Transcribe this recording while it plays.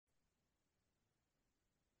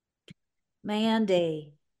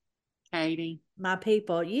Mandy, Katie. my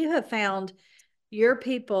people, you have found your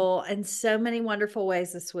people in so many wonderful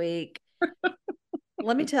ways this week.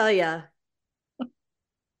 Let me tell you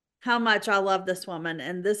how much I love this woman.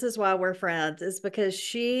 And this is why we're friends, is because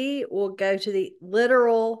she will go to the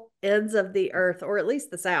literal ends of the earth, or at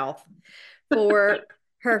least the South, for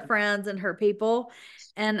her friends and her people.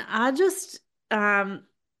 And um,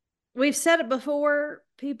 we've said it before,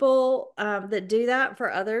 people that do that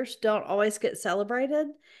for others don't always get celebrated.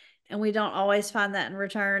 And we don't always find that in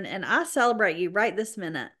return. And I celebrate you right this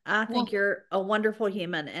minute. I think Well, you're a wonderful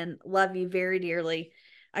human and love you very dearly.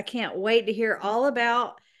 I can't wait to hear all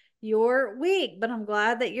about your week, but I'm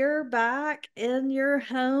glad that you're back in your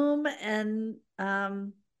home and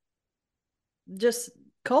just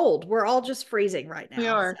cold. We're all just freezing right we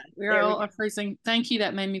now. So are. We are there we all go. are freezing. Thank you.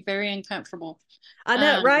 That made me very uncomfortable. I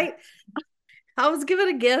know, Um, right? I was given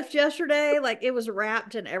a gift yesterday, like it was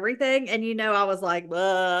wrapped and everything, and I was like, "What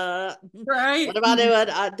right? am I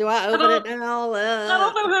doing? Do I I open it don't now?" I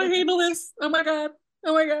don't know how to handle this. Oh my God.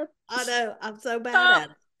 Oh my God. I know I'm so bad Stop. at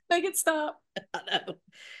Make it stop. it. I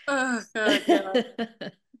Oh God, yeah.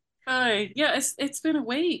 know. Yeah, it's been a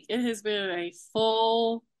week. It has been a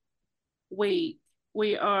full week.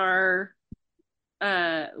 We are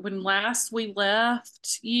when last we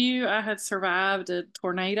left you, I had survived a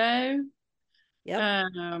tornado. Yep.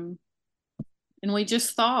 Um and we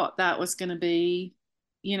just thought that was going to be,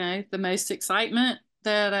 the most excitement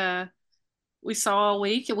that we saw all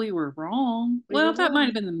week, and we were wrong. We were Well, that might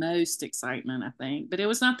have wrong. been the most excitement, I think, but it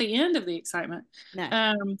was not the end of the excitement. No.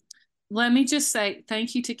 Um, Let me just say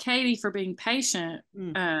thank you to Katie for being patient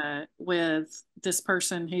Mm. with this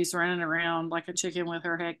person who's running around like a chicken with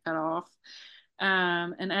her head cut off.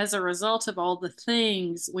 And as a result of all the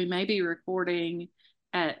things, we may be recording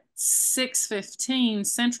at 6:15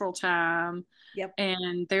 Central Time, Yep.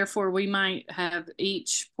 and therefore we might have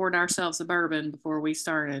each poured ourselves a bourbon before we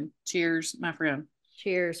started. Cheers, my friend.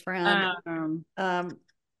 Cheers, friend. Um, Um,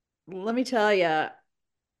 Let me tell you,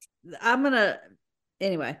 I'm gonna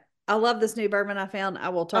anyway. I love this new bourbon I found. I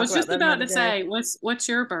will I talk was about just that about another to day. say, what's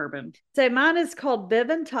your bourbon? So mine is called Bibb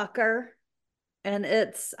and Tucker, and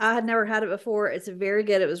I had never had it before. It's very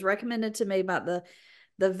good. It was recommended to me by the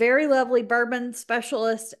very lovely bourbon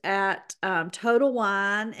specialist at Total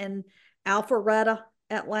Wine in Alpharetta,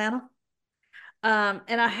 Atlanta.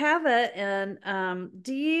 And I have it. And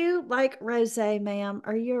do you like rosé, ma'am?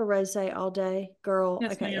 Are you a rosé all day girl?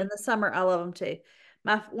 Yes, Okay. In ma'am. the summer, I love them too.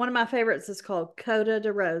 My one of my favorites is called Coda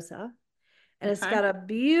de Rosa, and it's Okay. got a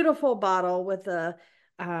beautiful bottle with a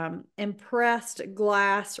impressed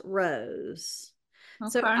glass rose.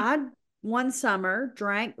 So Okay. I one summer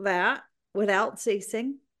drank that without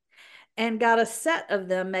ceasing and got a set of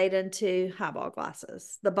them made into highball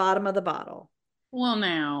glasses, the bottom of the bottle. Well,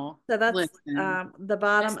 now, So that's listen. the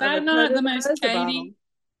bottom Is of a that not Coda the de most Rosa Katie? bottle.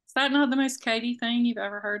 Is that not the most Katie thing you've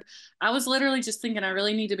ever heard? I was literally just thinking I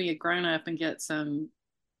really need to be a grown up and get some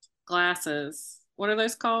glasses. What are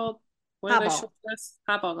those called? What are those short Highball. glasses?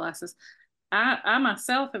 Highball glasses. I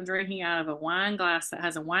myself am drinking out of a wine glass that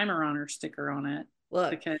has a Weimaraner sticker on it Look,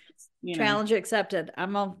 because, you know, challenge accepted.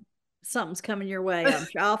 I'm on something's coming your way. I'm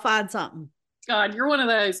sure I'll find something. God, you're one of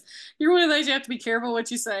those. You're one of those you have to be careful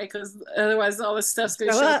what you say because otherwise all this stuff's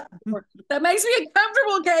going to Show show up. up. That makes me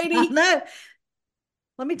uncomfortable, I Katie. know.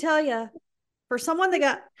 Let me tell you, for someone that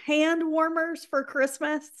got hand warmers for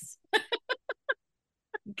Christmas,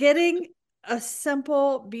 getting a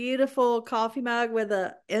simple, beautiful coffee mug with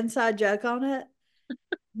a inside joke on it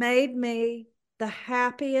made me the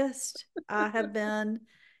happiest I have been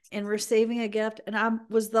in receiving a gift, and I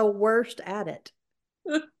was the worst at it.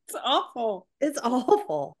 It's awful. It's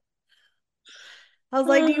awful. I was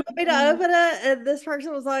like, "Do you Oh, want me to God. open it?" And this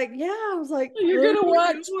person was like, "Yeah." I was like, You're "Oh, gonna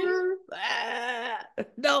watch me. ah,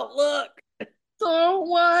 don't look." Don't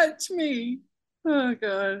watch me. Oh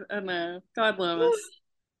God, I know. God love us.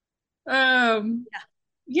 Um, Yeah,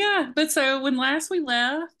 yeah, but so when last we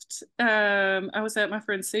left, I was at my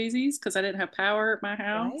friend Susie's because I didn't have power at my right.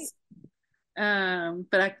 house.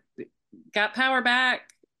 But I got power back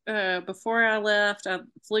before I left. I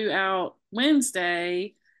flew out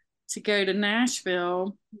Wednesday to go to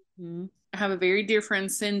Nashville. Mhm. I have a very dear friend,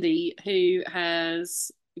 Cindy, who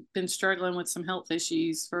has been struggling with some health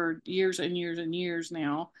issues for years and years and years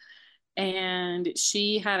now. And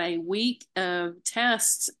she had a week of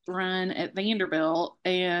tests run at Vanderbilt,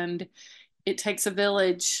 and it takes a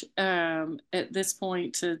village at this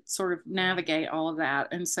point to sort of navigate all of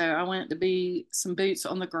that. And so I went to be some boots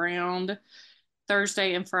on the ground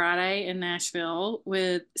Thursday and Friday in Nashville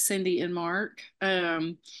with Cindy and Mark.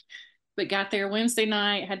 But got there Wednesday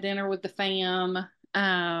night, had dinner with the fam.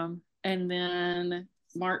 And then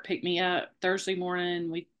Mark picked me up Thursday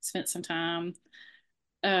morning. We spent some time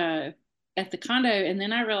uh, at the condo. And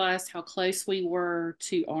then I realized how close we were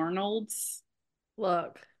to Arnold's.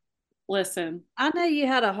 Look, Listen, I know you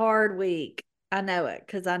had a hard week. I know it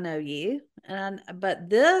because I know you. But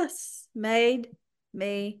this made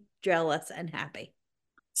me jealous and happy.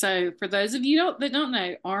 so for those of you that don't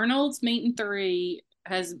know, Arnold's Meat and Three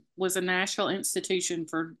was a Nashville institution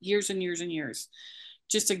for years and years and years.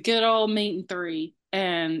 Just a good old meat and three.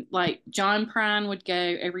 And like John Prine would go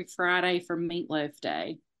every Friday for Meatloaf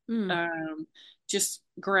Day. Mm. Um, just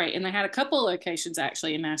great. And they had a couple of locations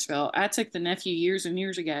actually in Nashville. I took the nephew years and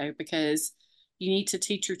years ago because you need to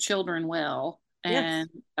teach your children well. Yes. And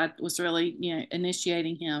I was really,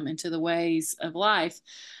 initiating him into the ways of life.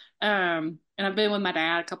 And I've been with my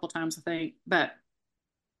dad a couple times, I think, but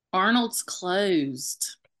Arnold's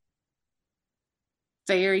closed.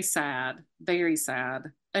 Very sad, very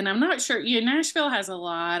sad. And I'm not sure, Nashville has a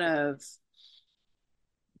lot of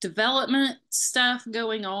development stuff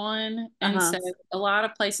going on. And Uh-huh. so a lot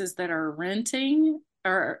of places that are renting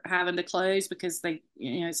are having to close because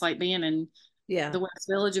it's like being in Yeah. the West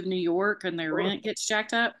Village of New York and their Ugh. rent gets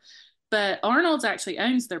jacked up. But Arnold's actually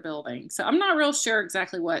owns their building. So I'm not real sure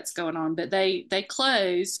exactly what's going on, but they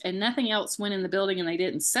closed and nothing else went in the building and they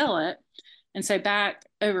didn't sell it. And so back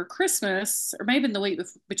over Christmas, or maybe in the week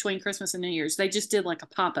between Christmas and New Year's, they just did like a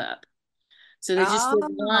pop up. So they just did Ah,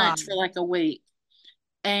 lunch for like a week.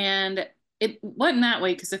 And it wasn't that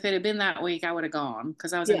week because if it had been that week, I would have gone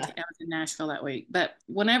because yeah. I was in Nashville that week. But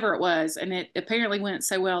whenever it was, and it apparently went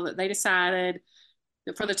so well that they decided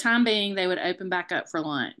that for the time being they would open back up for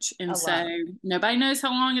lunch. I And so love. nobody knows how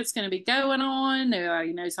long it's going to be going on.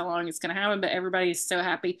 Nobody knows how long it's going to happen, but everybody is so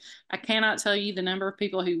happy. I cannot tell you the number of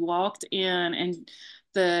people who walked in and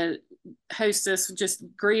the hostess just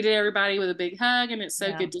greeted everybody with a big hug and it's so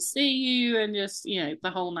Yeah. good to see you and just the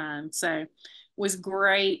whole nine. So was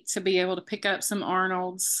great to be able to pick up some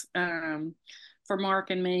Arnold's for Mark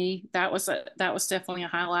and me. That was definitely a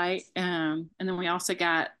highlight. And then we also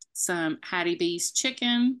got some Hattie B's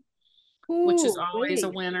chicken, which is Ooh, always a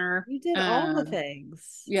wait. winner. You did all the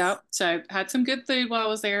things. Yep. So had some good food while I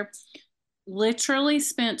was there. Literally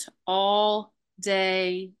spent all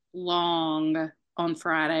day long on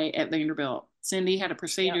Friday at Vanderbilt. Cindy had a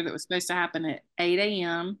procedure Yep. that was supposed to happen at 8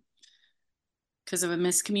 a.m. because of a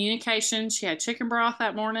miscommunication. She had chicken broth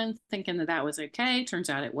that morning, thinking that that was okay. Turns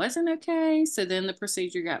out it wasn't okay. So then the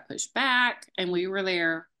procedure got pushed back, and we were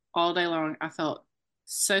there all day long. I felt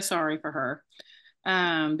so sorry for her.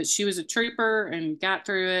 But she was a trooper and got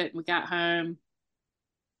through it. We got home.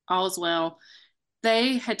 All is well.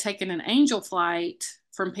 They had taken an angel flight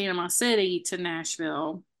from Panama City to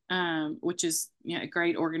Nashville, which is a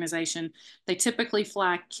great organization. They typically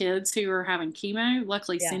fly kids who are having chemo.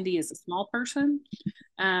 Luckily, Yeah. Cindy is a small person,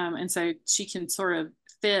 and so she can sort of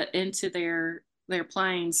fit into their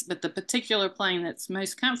planes. But the particular plane that's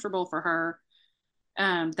most comfortable for her,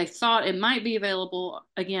 they thought it might be available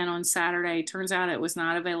again on Saturday. Turns out it was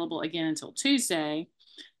not available again until Tuesday,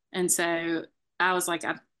 and so I was like,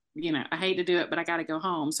 I hate to do it, but I got to go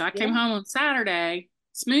home. So I came Yeah. home on Saturday,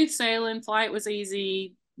 smooth sailing, flight was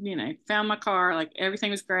easy, found my car, like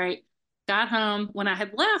everything was great. Got home. When I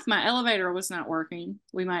had left, my elevator was not working.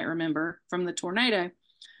 We might remember from the tornado.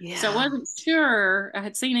 So I Yeah. wasn't sure. I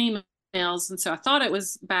had seen emails, and so I thought it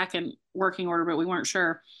was back in working order, but we weren't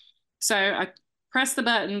sure. So I pressed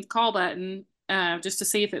the call button, just to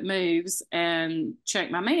see if it moves and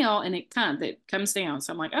check my mail, and it comes down.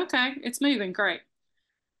 So I'm like, okay, it's moving, great.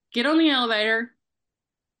 Get on the elevator.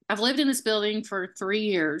 I've lived in this building for 3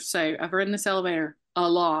 years, so I've ridden this elevator a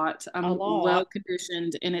lot. A I'm well lot.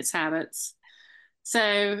 conditioned in its habits.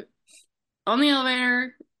 So on the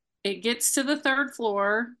elevator, it gets to the third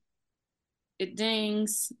floor, it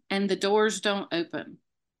dings, and the doors don't open.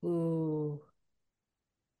 Ooh.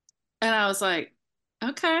 And I was like,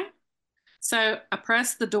 okay. So I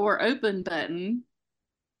pressed the door open button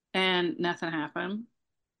and nothing happened.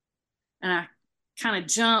 And I kind of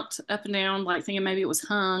jumped up and down, like thinking maybe it was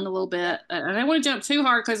hung a little Yeah. bit. I didn't want to jump too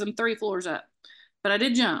hard because I'm 3 floors up, but I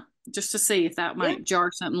did jump just to see if that Yeah. might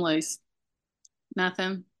jar something loose.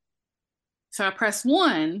 Nothing. So I pressed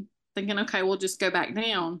one, thinking, okay, we'll just go back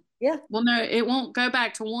down. Yeah. Well, no, it won't go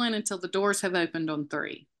back to one until the doors have opened on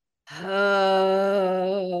three.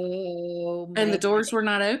 Oh And the man. doors were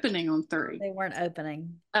not opening on three. They weren't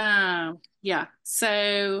opening. Yeah.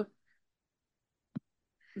 So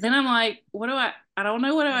then I'm like, I don't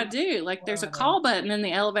know what do I do? Like there's a Horrible. call button in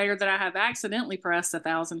the elevator that I have accidentally pressed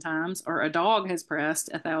 1,000 times or a dog has pressed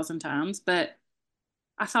 1,000 times, but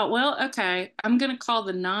I thought, well, okay, I'm going to call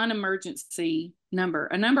the non-emergency number,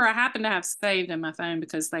 a number I happen to have saved in my phone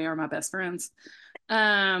because they are my best friends.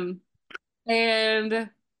 Um, and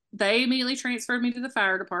they immediately transferred me to the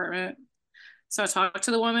fire department. So I talked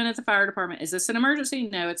to the woman at the fire department. Is this an emergency?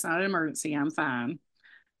 No, it's not an emergency. I'm fine.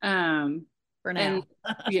 Um, For and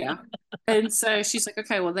now. yeah. And so she's like,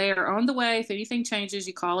 okay, well, they are on the way. If anything changes,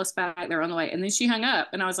 you call us back. They're on the way. And then she hung up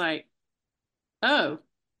and I was like, oh,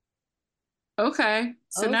 okay.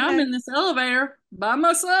 So now I'm Okay. in this elevator by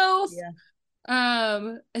myself.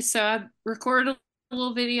 Yeah. So I recorded a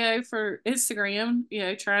little video for Instagram,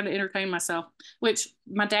 trying to entertain myself, which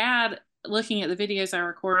my dad, looking at the videos I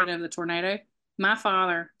recorded of the tornado, my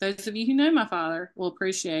father, those of you who know my father will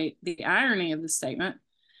appreciate the irony of the statement.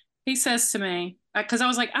 He says to me, because I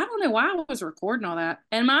was like, I don't know why I was recording all that.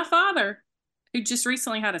 And my father, who just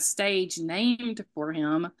recently had a stage named for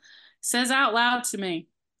him, says out loud to me,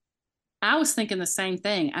 I was thinking the same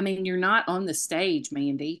thing. I mean, you're not on the stage,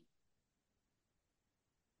 Mandy.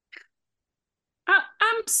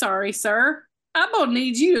 I'm sorry, sir. I'm gonna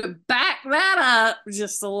need you to back that up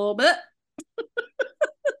just a little bit.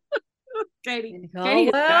 Katie. Katie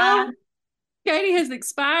has Caldwell. died. Katie has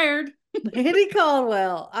expired. Andy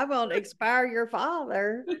Caldwell. I'm gonna expire your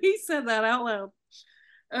father. He said that out loud.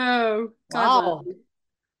 Oh, God love Wow. you.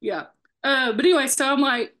 Yeah. But anyway, so I'm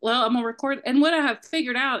like, well, I'm gonna record. And what I have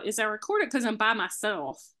figured out is I record it because I'm by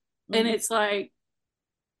myself. And Mhm. it's like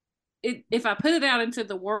if I put it out into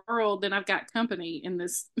the world, then I've got company in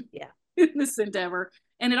this Yeah. in this endeavor.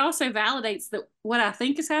 And it also validates that what I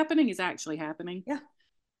think is happening is actually happening. Yeah.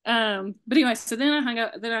 But anyway, so then I hung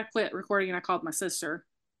up, then I quit recording and I called my sister.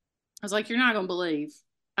 I was like, you're not gonna believe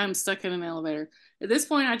I'm stuck in an elevator. At this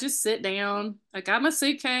point, I just sit down. I got my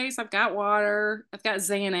suitcase, I've got water, I've got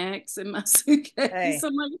Xanax in my suitcase. Hey.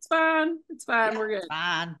 I'm like, it's fine, it's fine, Yeah. we're good.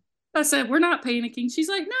 Fine. I said, we're not panicking. She's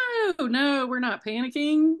like, no, no, we're not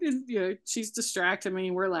panicking. And, she's distracting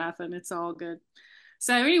me. We're laughing. It's all good.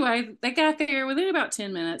 So anyway, they got there within about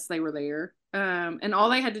 10 minutes. They were there. And all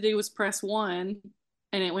they had to do was press one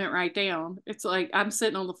and it went right down. It's like I'm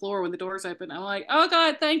sitting on the floor when the doors open. I'm like, oh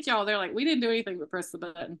God, thank y'all. They're like, we didn't do anything but press the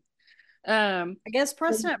button. I guess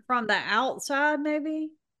pressing it from the outside, maybe.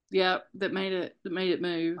 Yeah, that made it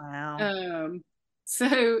move. Wow. So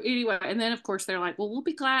anyway, and then of course they're like, well, we'll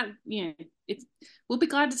be glad, we'll be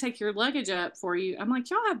glad to take your luggage up for you. I'm like,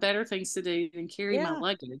 y'all have better things to do than carry my Yeah.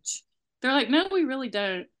 luggage. They're like, no, we really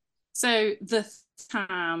don't. So the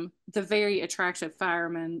time the very attractive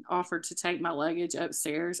fireman offered to take my luggage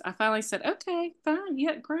upstairs, I finally said, okay, fine,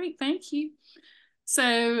 yeah, great, thank you.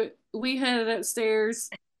 So we headed upstairs,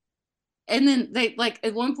 and then they like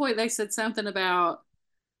at one point they said something about,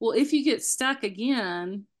 well, if you get stuck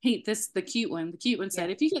again, the cute one Yeah. said,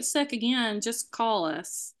 if you get stuck again, just call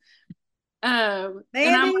us. And I'm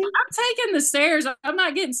Mandy, taking the stairs. I'm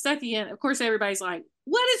not getting stuck again. Of course, everybody's like,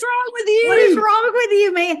 what is wrong with what is you? wrong with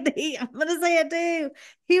you, Mandy? I'm gonna say it too.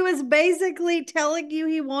 He was basically telling you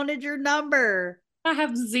he wanted your number. I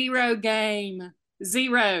have zero game.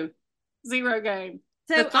 Zero. Zero game.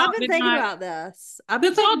 The So I've thought been did thinking not about this. I've the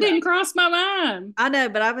been thinking thought about didn't cross my mind. I know,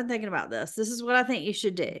 but I've been thinking about this. This is what I think you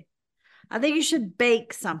should do. I think you should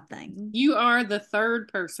bake something. You are the third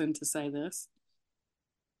person to say this.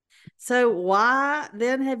 So why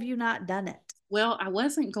then have you not done it? Well, I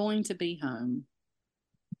wasn't going to be home.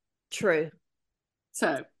 True.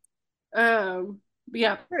 So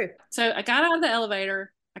yeah. True. So I got out of the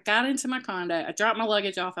elevator. I got into my condo. I dropped my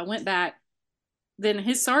luggage off. I went back. Then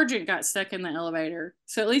his sergeant got stuck in the elevator.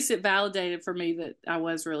 So at least it validated for me that I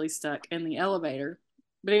was really stuck in the elevator.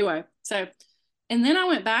 But anyway, and then I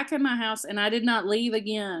went back in my house and I did not leave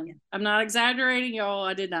again. Yeah. I'm not exaggerating, y'all.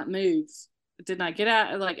 I did not move. I did not get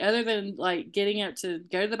out, like, other than like getting up to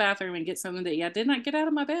go to the bathroom and get something to eat. I did not get out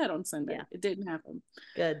of my bed on Sunday. Yeah. It didn't happen.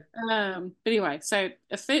 Good. But anyway, so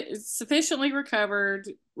sufficiently recovered,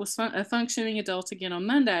 was a functioning adult again on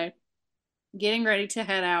Monday, getting ready to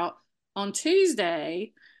head out on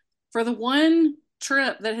Tuesday for the one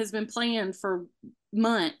trip that has been planned for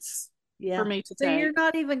months Yeah. for me to So take. you're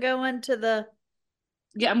not even going to the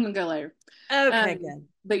Yeah, I'm gonna go later. Okay, good.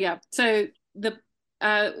 But yeah, so the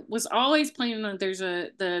was always planning on,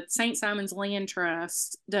 the St. Simon's Land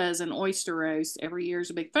Trust does an oyster roast every year as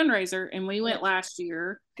a big fundraiser, and we went Yep. last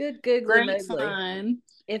year. Good googly Great moogly. fun.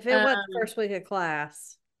 If it was first week of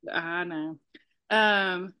class. I know.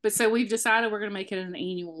 But so we've decided we're gonna make it an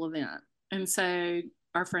annual event. And so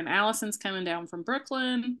our friend Allison's coming down from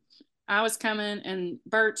Brooklyn. I was coming, and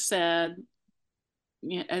Birch said,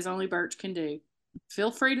 as only Birch can do, feel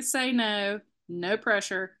free to say no, no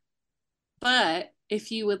pressure. But if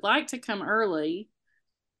you would like to come early,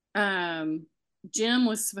 Jim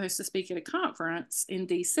was supposed to speak at a conference in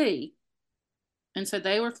DC. And so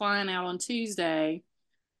they were flying out on Tuesday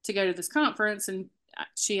to go to this conference. And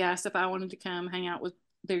she asked if I wanted to come hang out with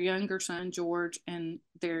their younger son, George, and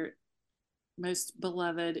their most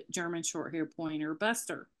beloved German short hair pointer,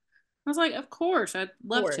 Buster. I was like, of course, I'd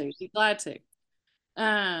love to, be glad to.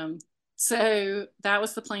 So that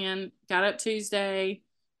was the plan. Got up Tuesday,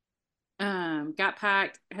 got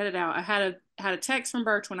packed, headed out. I had a text from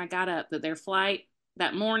Birch when I got up that their flight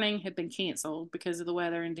that morning had been canceled because of the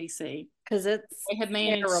weather in DC. Because it's they had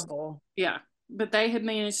managed, terrible. Yeah, but they had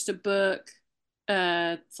managed to book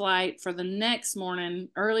a flight for the next morning,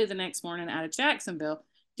 early the next morning out of Jacksonville.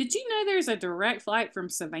 Did you know there's a direct flight from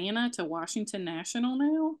Savannah to Washington National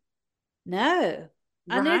now? No.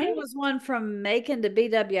 I knew there was one from Macon to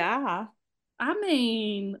BWI. I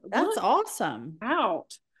mean, that's awesome.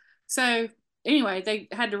 Out. So anyway, they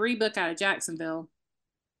had to rebook out of Jacksonville,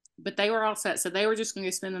 but they were all set. So they were just going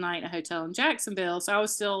to spend the night in a hotel in Jacksonville. So I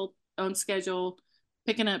was still on schedule,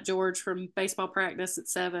 picking up George from baseball practice at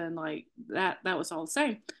 7. Like that was all the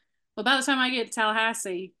same. Well, by the time I get to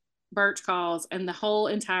Tallahassee, Birch calls and the whole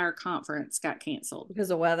entire conference got canceled. Because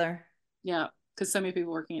of weather. Yeah, because so many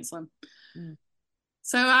people were canceling.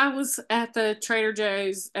 So I was at the Trader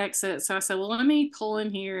Joe's exit. So I said, well, let me pull in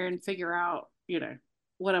here and figure out,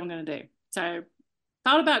 what I'm going to do. So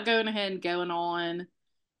thought about going ahead and going on.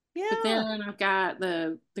 Yeah. But then I've got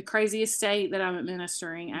the crazy estate that I'm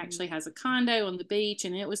administering actually has a condo on the beach,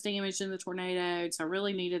 and it was damaged in the tornado. So I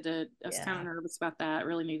really needed to, I was kind of nervous about that.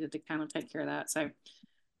 Really needed to kind of take care of that. So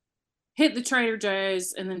hit the Trader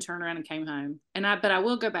Joe's and then turned around and came home. But I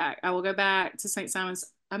will go back. I will go back to St. Simon's.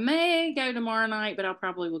 I may go tomorrow night, but I'll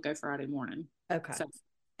probably will go Friday morning. Okay. So,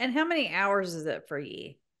 and how many hours is it for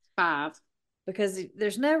you? 5. Because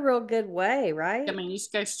there's no real good way, right? I mean, you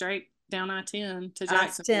just go straight down I-10 to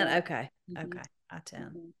Jacksonville. I-10, okay. Okay.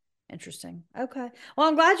 I-10. Interesting. Okay. Well,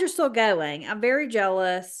 I'm glad you're still going. I'm very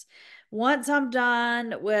jealous. Once I'm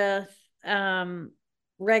done with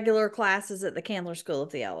regular classes at the Candler School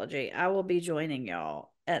of Theology, I will be joining y'all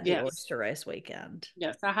at the Oyster Race weekend.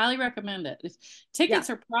 Yes, I highly recommend it.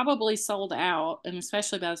 Tickets are probably sold out, and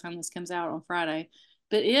especially by the time this comes out on Friday.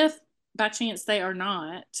 But if by chance they are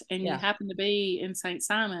not, and you happen to be in St.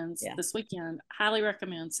 Simon's this weekend, highly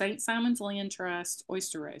recommend St. Simon's Land Trust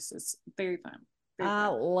Oyster Race. It's very fun. I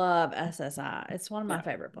love SSI. It's one of my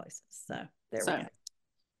favorite places. So there we go.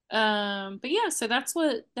 But yeah, so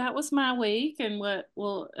that was my week, and what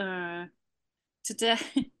will today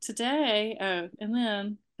and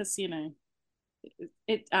then because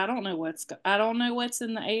I don't know what's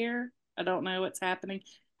in the air. I don't know what's happening.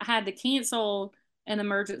 I had to cancel an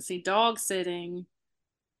emergency dog sitting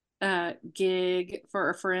gig for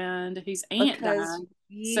a friend whose aunt died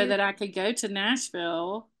so that I could go to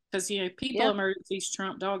Nashville because people emergencies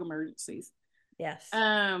trump dog emergencies. Yes.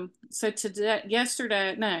 So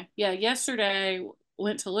yesterday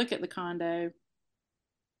went to look at the condo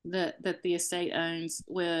that the estate owns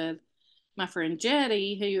with my friend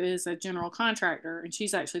Jetty, who is a general contractor, and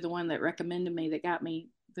she's actually the one that recommended me, that got me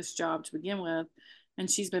this job to begin with. And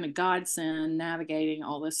she's been a godsend navigating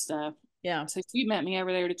all this stuff. Yeah. So she met me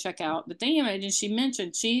over there to check out the damage, and she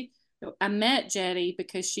mentioned I met Jetty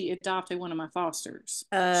because she adopted one of my fosters.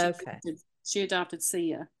 Okay. She adopted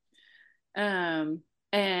Sia, and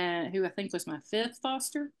who I think was my 5th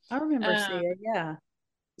foster. I remember Sia. Yeah.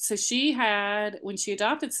 So when she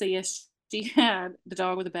adopted Sia, she had the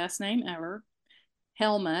dog with the best name ever,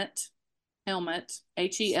 Helmut, Hellmutt.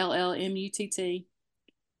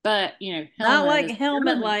 But not like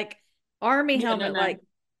helmet, like army helmet, like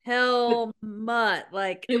Helmut,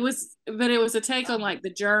 like it was a take on like the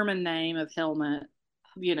German name of Helmut,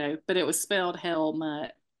 but it was spelled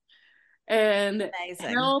Helmut. And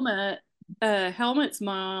amazing. Helmut's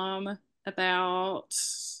mom about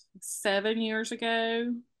 7 years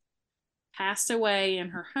ago passed away in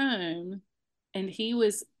her home, and he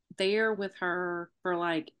was there with her for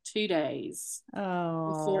like 2 days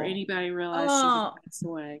before anybody realized she had passed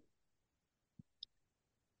away.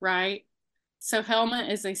 Right? So Helmut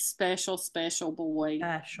is a special boy.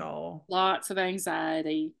 Special. Lots of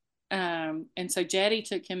anxiety. And so Jetty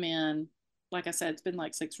took him in, like I said, it's been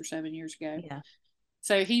like 6 or 7 years ago. Yeah.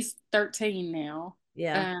 So he's 13 now.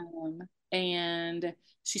 Yeah. And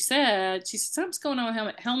she said, something's going on with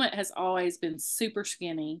Helmut. Helmut has always been super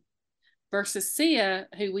skinny versus Sia,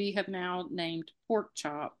 who we have now named Pork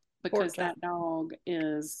Chop because that dog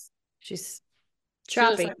she's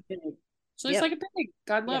choppy. She looks like a pig.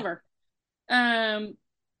 God love her.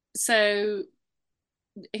 So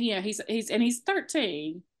he's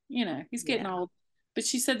 13. He's getting old. but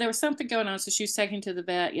she said there was something going on, so she was taken to the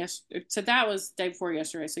vet. Yes, so that was day before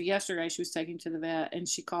yesterday. So yesterday she was taken to the vet, and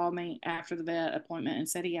she called me after the vet appointment and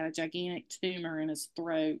said he had a gigantic tumor in his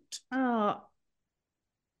throat. Oh,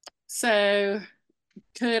 So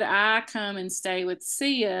could I come and stay with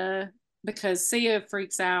Sia, because Sia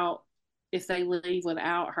freaks out if they leave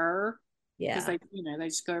without her, because yeah. they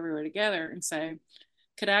just go everywhere together. And so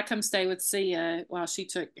could I come stay with Sia while she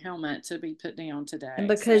took Helmet to be put down And today? So,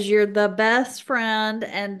 because you're the best friend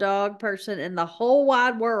and dog person in the whole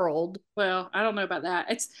wide world. well, I don't know about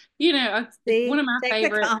that. It's, one of See, my take the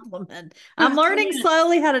favorite. compliment. I'm I learning can't.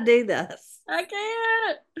 slowly how to do this. I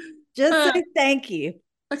can't. Just Uh, say thank you.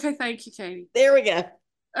 okay, thank you, Katie. There we go.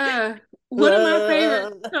 Uh, one of my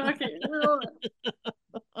favorite. Oh, I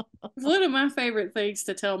can't. One of my favorite things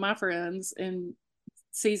to tell my friends in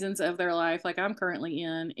seasons of their life, like I'm currently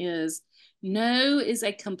in, is no is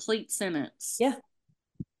a complete sentence. Yeah.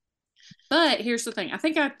 But here's the thing. I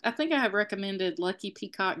think I have recommended Lucky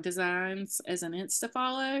Peacock Designs as an Insta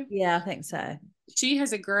follow. Yeah, I think so. She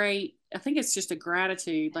has a great, I think it's just a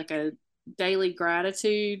gratitude, like a daily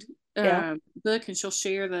gratitude Yeah. book, and she'll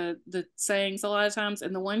share the sayings a lot of times.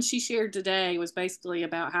 And the one she shared today was basically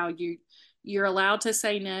about how you're allowed to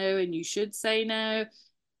say no and you should say no.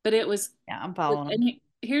 But it was, Yeah, I'm following them. and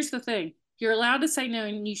here's the thing: you're allowed to say no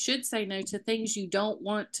and you should say no to things you don't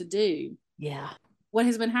want to do. Yeah. What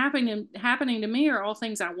has been happening to me are all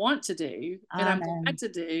things I want to do and I I'm know. glad to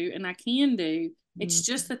do and I can do. It's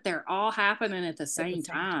just Mhm. that they're all happening at the At the same same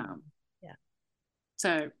time. time. Yeah.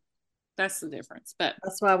 So that's the difference. But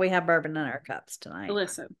That's why we have bourbon in our cups tonight.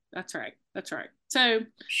 listen, that's right. That's right. So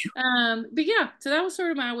but yeah, so that was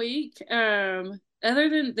sort of my week. Other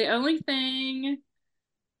than the only thing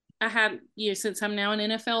I had, since I'm now an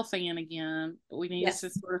NFL fan again, we needed to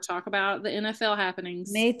Yes. sort of talk about the NFL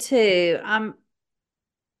happenings. Me too.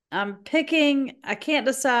 I'm picking, I can't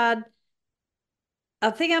decide. I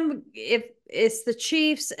think I'm if it's the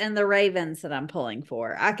Chiefs and the Ravens that I'm pulling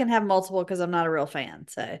for. I can have multiple because I'm not a real fan.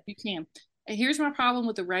 So You can. And here's my problem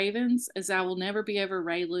with the Ravens is I will never be over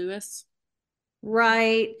Ray Lewis.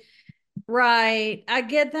 right, right. I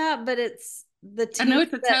get that, but it's the I know team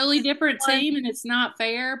it's a that totally different someone, team and it's not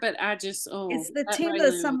fair, but I just, it's the that team Ray that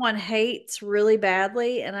Lewis. someone hates really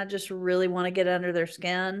badly, and I just really want to get under their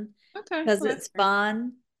skin Okay, because well that's it's fair.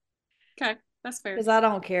 fun. Okay, that's fair. Because I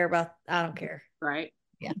don't care. Right.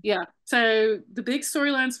 Yeah. Yeah. So the big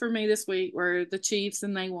storylines for me this week were the Chiefs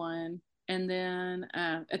and they won. And then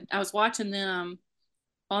I was watching them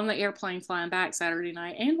on the airplane flying back Saturday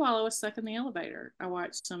night, and while I was stuck in the elevator, I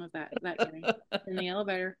watched some of that game in the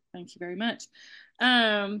elevator. Thank you very much.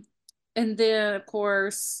 Um, and then of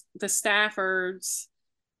course the Staffords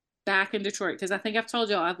back in Detroit, because I think I've told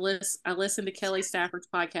y'all I listened to Kelly Stafford's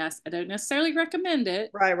podcast. I don't necessarily recommend it,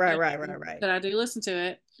 Right, right, right, right, right. but I do listen to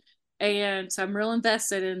it, and so I'm real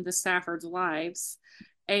invested in the Stafford's lives.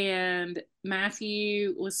 And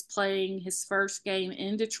Matthew was playing his first game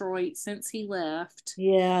in Detroit since he left.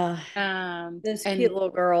 Yeah. Those cute And little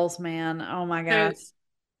girls, man. Oh my so gosh.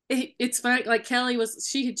 it's funny. Like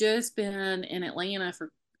she had just been in Atlanta for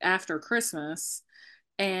after Christmas,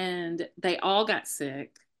 and they all got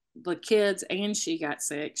sick. The kids and she got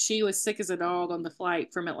sick. She was sick as a dog on the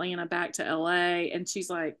flight from Atlanta back to LA, and she's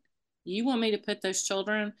like, "You want me to put those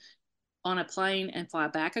children on a plane and fly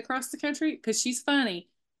back across the country?" Because she's funny.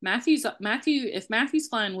 If Matthew's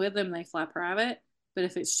flying with them, they fly private. But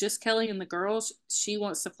if it's just Kelly and the girls, she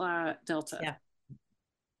wants to fly Delta. Yeah.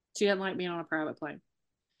 She doesn't like being on a private plane.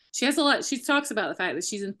 She has a lot. She talks about the fact that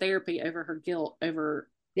she's in therapy over her guilt over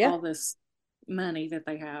Yeah. all this money that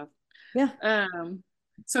they have. Yeah. Um.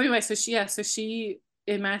 So anyway, so she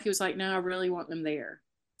and Matthew was like, "No, I really want them there."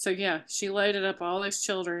 So yeah, she loaded up all those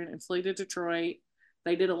children and flew to Detroit.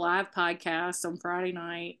 They did a live podcast on Friday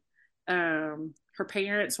night. Her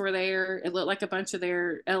parents were there. It looked like a bunch of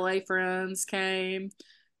their LA friends came.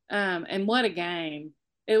 And what a game!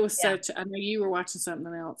 It was Yeah. such. I know you were watching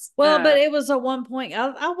something else. Well, but it was a 1 point.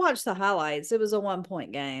 I watched the highlights. It was a 1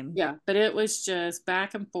 point game. Yeah, but it was just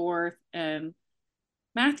back and forth. And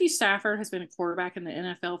Matthew Stafford has been a quarterback in the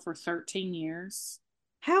NFL for 13 years.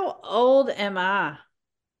 How old am I?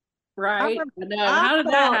 Right? I know. I How did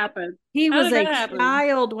that thought happen? he How was did a that happen?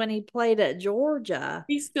 child when he played at Georgia,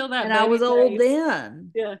 He's still that and I was baby old face.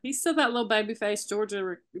 then. Yeah, he's still that little baby face He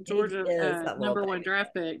Georgia is that little number one baby.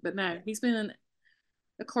 draft pick. But no, he's been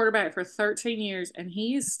a quarterback for 13 years, and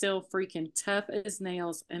he is still freaking tough as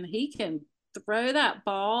nails, and he can throw that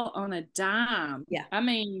ball on a dime. Yeah. I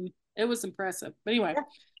mean, it was impressive. But anyway,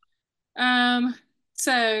 Yeah. um,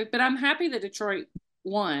 but I'm happy that Detroit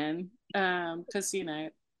won, because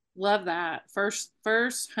Love that. First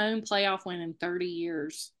home playoff win in 30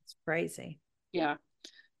 years. It's crazy. Yeah.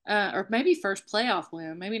 Or maybe first playoff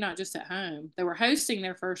win, maybe not just at home. They were hosting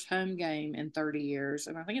their first home game in 30 years,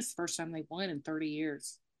 and I think it's the first time they've won in 30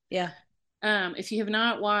 years. Yeah. If you have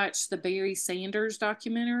not watched the Barry Sanders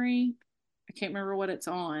documentary, I can't remember what it's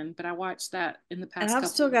on, but I watched that in the And past I've couple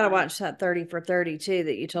still of got to months. watch that 30 for 32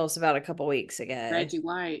 that you told us about a couple weeks ago. Reggie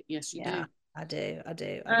White, yes, you Yeah, do. I do. I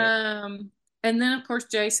do. I do. Um, and then of course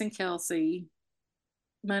Jason Kelsey,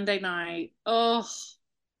 Monday night. Oh,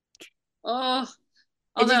 oh.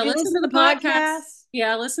 And Although did I you listened listen to to the the podcast. podcast?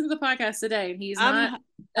 Yeah, I listened to the podcast today, and he's not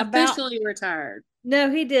I'm about, officially retired. no,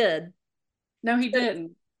 he did. No, he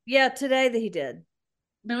didn't. Yeah, today that he did.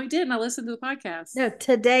 No, he didn't. I listened to the podcast. No,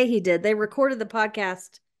 today he did. They recorded the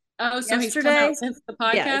podcast Oh, so he's come out yesterday. since the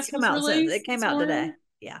Yeah, it's podcast come was out since it released came this out today. morning.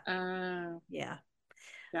 Yeah. Yeah.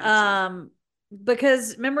 Gotcha. Um,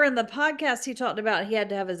 because remember in the podcast he talked about he had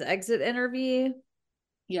to have his exit interview.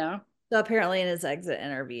 Yeah, So apparently in his exit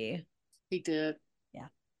interview. he did. Yeah.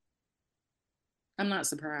 I'm not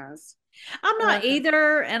surprised. I'm Uh, not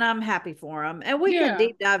either, and I'm happy for him. And we can yeah.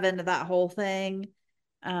 deep dive into that whole thing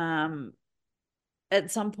at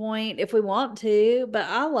some point if we want to. But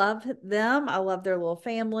I love them. I love their little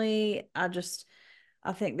family.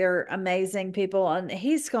 I think they're amazing people. And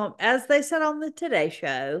he's going, as they said on the Today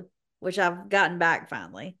Show, which I've gotten back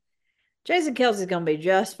finally. Jason Kelsey's going to be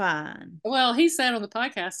just fine. Well, he said on the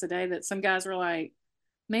podcast today that some guys were like,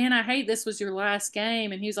 "Man, I hate this was your last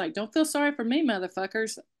game," and he's like, "Don't feel sorry for me,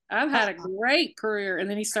 motherfuckers. I've had a great career." And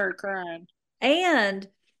then he started crying. And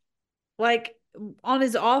like on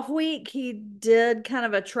his off week, he did kind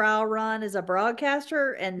of a trial run as a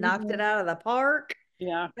broadcaster and knocked it out of the park.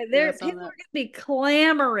 Yeah, But yeah, I there, saw people are that. going to be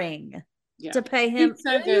clamoring Yeah. to pay him He's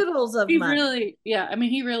so good. oodles of He money. really, yeah, I mean,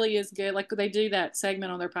 he really is good. Like they do that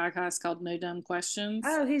segment on their podcast called No Dumb Questions.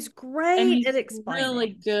 Oh, he's And great at he's really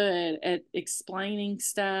explaining. good at explaining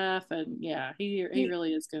stuff. And yeah, he He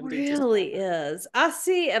really is going to do just really fine. is. I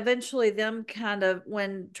see eventually them kind of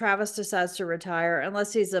when Travis decides to retire,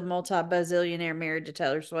 unless he's a multi-bazillionaire married to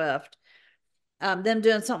Taylor Swift, them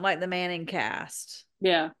doing something like the Manning cast,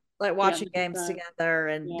 Yeah. like Yeah. watching games together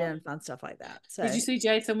and Yeah. doing fun stuff like that. Did So you see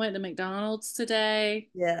Jason went to McDonald's today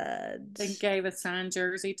yeah, and gave a signed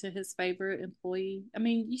jersey to his favorite employee? I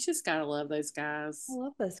mean, you just got to love those I guys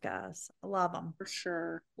love those guys. I love them. for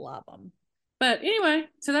sure. Love them. But anyway,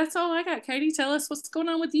 so that's all I got. Katie, tell us what's going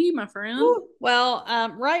on with you, my friend. Well,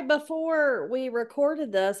 right before we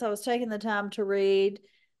recorded this, I was taking the time to read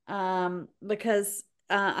because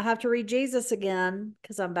I have to read Jesus again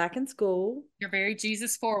because I'm back in school. You're very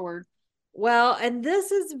Jesus forward. Well, and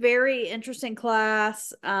this is very interesting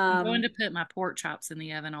class. I'm going to put my pork chops in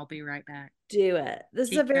the oven. I'll be right back. Do it. This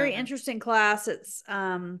is a Keep very going. interesting class. It's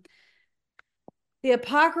the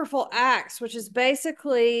Apocryphal Acts, which is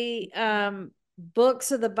basically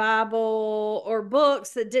books of the Bible or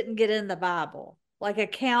books that didn't get in the Bible, like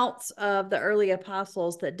accounts of the early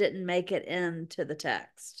apostles that didn't make it into the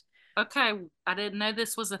text. Okay, I didn't know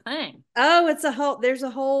this was a thing. Oh, it's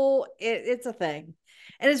a thing.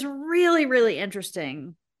 And it's really, really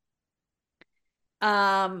interesting.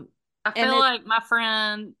 I feel like my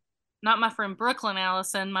friend, not my friend Brooklyn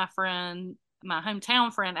Allison, my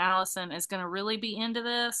hometown friend Allison is going to really be into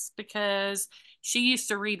this because she used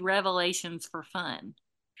to read Revelations for fun.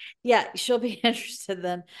 Yeah, she'll be interested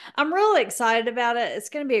then. I'm really excited about it. It's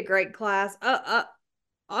going to be a great class.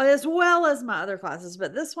 As well as my other classes,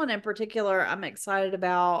 but this one in particular, I'm excited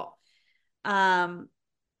about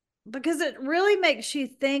because it really makes you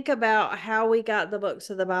think about how we got the books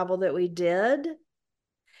of the Bible that we did.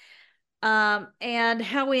 And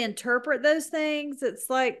how we interpret those things. It's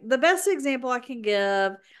like the best example I can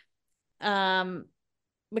give,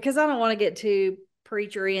 because I don't want to get too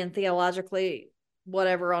preachery and theologically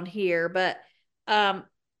whatever on here, but the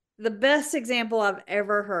best example I've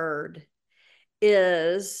ever heard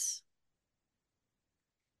is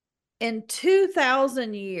in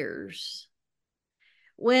 2000 years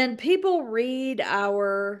when people read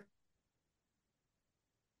our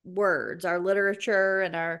words, our literature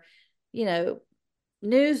and our,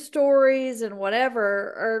 news stories and whatever,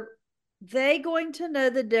 are they going to know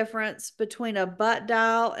the difference between a butt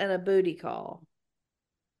dial and a booty call?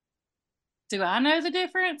 Do I know the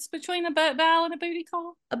difference between a butt dial and a booty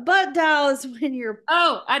call? A butt dial is when you're.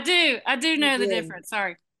 Oh, I do. I do know the do. difference.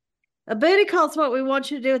 Sorry. A booty call is what we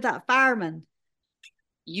want you to do with that fireman.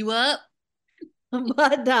 You up? A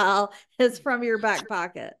butt dial is from your back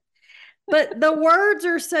pocket. But the words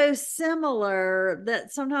are so similar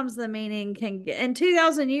that sometimes the meaning can get in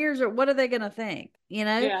 2000 years, or what are they going to think?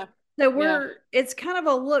 Yeah. So it's kind of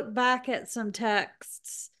a look back at some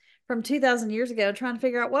texts from 2,000 years ago, trying to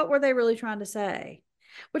figure out what were they really trying to say,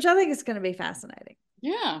 which I think is going to be fascinating.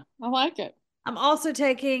 Yeah, I like it. I'm also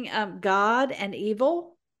taking God and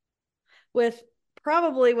Evil with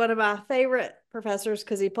probably one of my favorite professors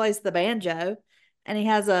because he plays the banjo and he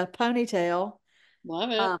has a ponytail.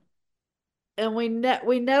 Love it. Um, and we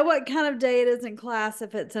know what kind of day it is in class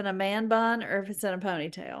if it's in a man bun or if it's in a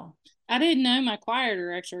ponytail. I didn't know my choir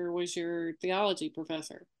director was your theology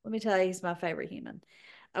professor. Let me tell you, he's my favorite human.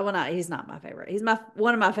 Well, not he's not my favorite. He's my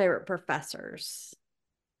one of my favorite professors.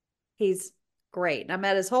 He's great. And I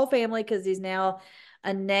met his whole family because he's now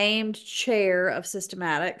a named chair of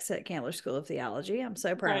systematics at Candler School of Theology. I'm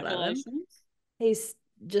so proud of him. Congratulations. He's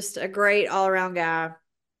just a great all around guy.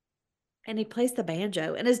 And he plays the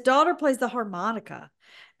banjo, and his daughter plays the harmonica.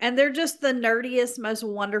 And they're just the nerdiest, most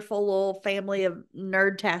wonderful little family of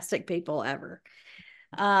nerdtastic people ever.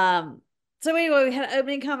 So anyway, we had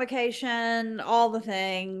opening convocation, all the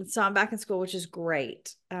things. So I'm back in school, which is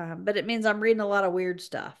great. But it means I'm reading a lot of weird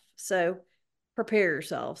stuff. So prepare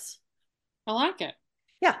yourselves. I like it.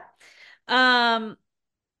 Yeah.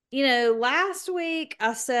 Last week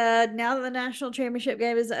I said now that the national championship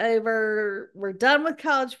game is over, we're done with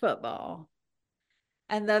college football.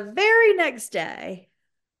 And the very next day,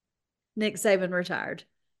 Nick Saban retired.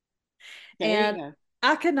 And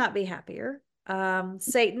I could not be happier.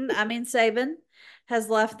 Saban has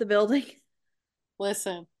left the building.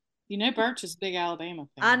 Listen, Birch is a big Alabama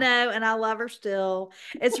fan. I know, and I love her still.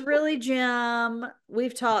 It's really Jim.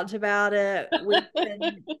 We've talked about it. We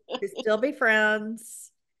can still be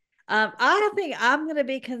friends. I think I'm going to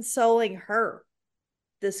be consoling her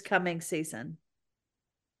this coming season.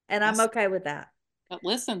 And I'm okay with that. But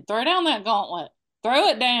listen, throw down that gauntlet. Throw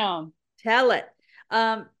it down. Tell it.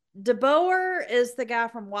 DeBoer is the guy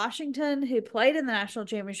from Washington who played in the national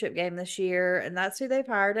championship game this year, and that's who they've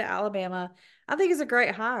hired at Alabama. I think he's a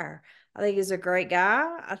great hire. I think he's a great guy.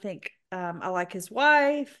 I think I like his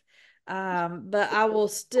wife, but I will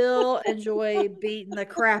still enjoy beating the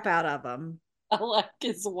crap out of him. I like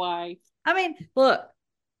his wife. I mean, look,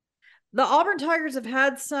 the Auburn Tigers have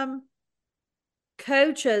had some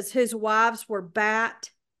coaches whose wives were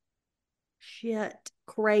bat shit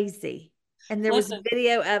crazy. And there was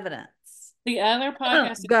video evidence. The other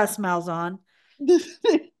podcast Gus Malzahn.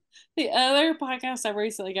 The other podcast I've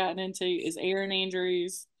recently gotten into is Erin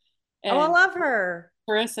Andrews. I love her.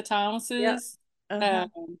 Carissa Thomas's. Yep.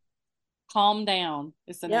 Calm Down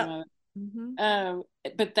is the name of it. Mm-hmm.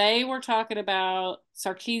 But they were talking about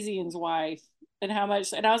Sarkisian's wife and how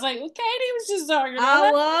much, and I was like, well, Katie was just talking about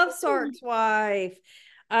I love Sark's wife.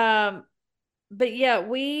 But yeah,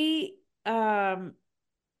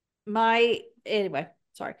 anyway,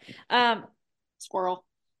 sorry. Squirrel.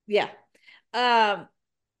 Yeah.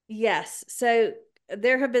 Yes. So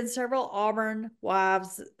there have been several Auburn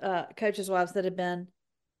wives, coaches' wives that have been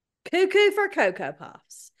cuckoo for Cocoa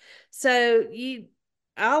Puffs. So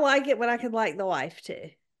I like it when I can like the wife too.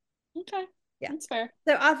 Okay. Yeah. That's fair.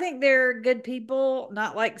 So I think they're good people,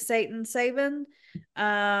 not like Satan Saban.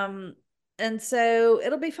 And so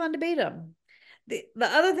it'll be fun to beat them. The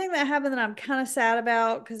other thing that happened that I'm kind of sad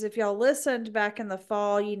about, because if y'all listened back in the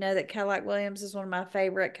fall, you know that Cadillac Williams is one of my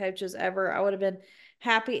favorite coaches ever. I would have been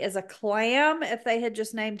happy as a clam if they had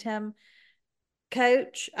just named him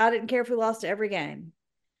coach. I didn't care if we lost every game.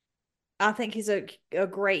 I think he's a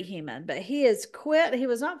great human, but he has quit. He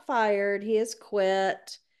was not fired. He has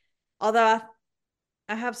quit. Although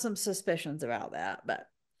I have some suspicions about that, but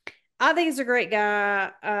I think he's a great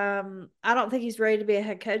guy. I don't think he's ready to be a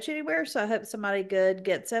head coach anywhere, so I hope somebody good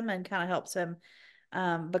gets him and kind of helps him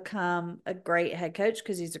become a great head coach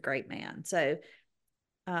because he's a great man. So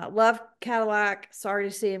love Cadillac. Sorry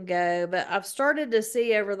to see him go, but I've started to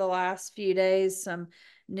see over the last few days some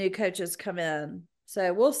new coaches come in.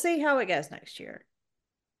 So we'll see how it goes next year.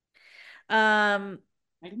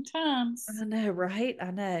 Exciting times. I know, right?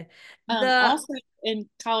 I know. Also, in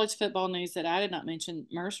college football news that I did not mention,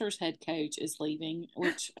 Mercer's head coach is leaving,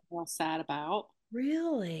 which I was sad about.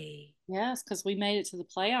 Really? Yes, because we made it to the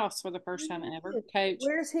playoffs for the first time ever. Coach,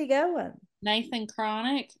 where's he going? Nathan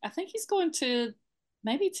Cronick. I think he's going to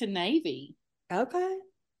maybe to Navy. Okay.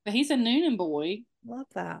 But he's a Noonan boy. Love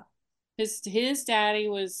that. His daddy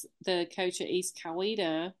was the coach at East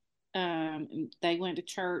Coweta. They went to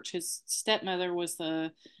church. His stepmother was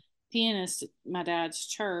the pianist at my dad's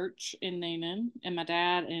church in Noonan, and my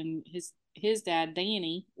dad and his dad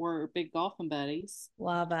Danny were big golfing buddies.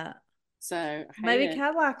 Love it. So maybe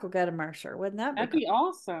Cadillac will go to Mercer. Wouldn't that be? That'd be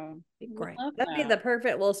awesome. Be great. That'd be the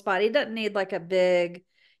perfect little spot. He doesn't need like a big.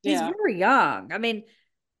 He's very young. I mean,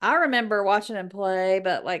 I remember watching him play,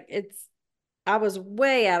 but like I was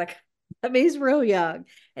way out of I mean, he's real young,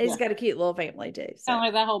 and he's Yeah. got a cute little family too. So Kind of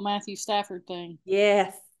like that whole Matthew Stafford thing.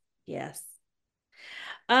 yes, yes.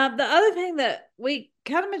 The other thing that we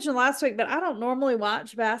kind of mentioned last week, but I don't normally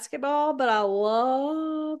watch basketball, but I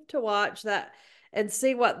love to watch that and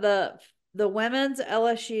see what the women's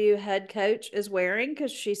LSU head coach is wearing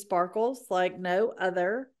because she sparkles like no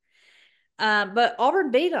other. But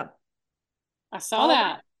Auburn beat them. I saw Auburn,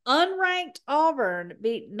 that. unranked Auburn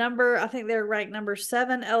beat number, I think they're ranked number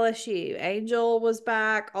 7 LSU. Angel was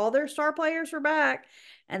back. All their star players were back.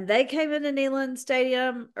 And they came into Neyland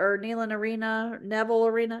Stadium or Neyland Arena, Neville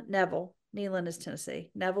Arena. Neville. Neyland is Tennessee.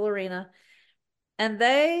 Neville Arena. And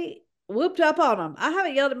they whooped up on them. I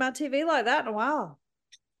haven't yelled at my TV like that in a while.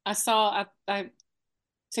 I saw I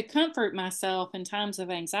to comfort myself in times of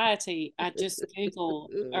anxiety, I just Google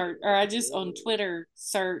or I just on Twitter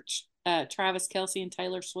search Travis Kelce and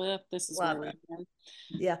Taylor Swift. This is where Love we it. are.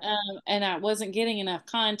 Yeah. And I wasn't getting enough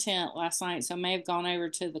content last night, so I may have gone over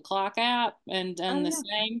to the clock app and done Oh, the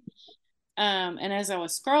yeah. same. And as I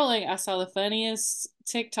was scrolling, I saw the funniest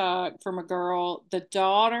TikTok from a girl, the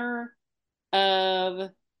daughter of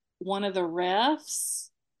one of the refs.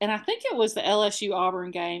 And I think it was the LSU Auburn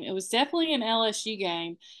game. It was definitely an LSU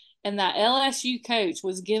game. And that LSU coach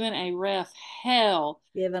was giving a ref hell.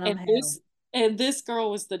 Giving them And hell. this girl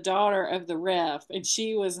was the daughter of the ref, and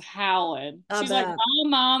she was howling. I She's like, bet. "My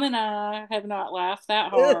mom and I have not laughed that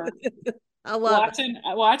hard I love it.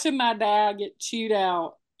 watching my dad get chewed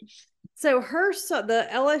out." So her son, the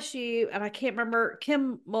LSU, and I can't remember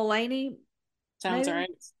Kim Mullaney, Sounds maybe right,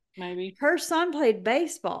 maybe. her son played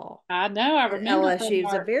baseball I know. I at remember LSU. from He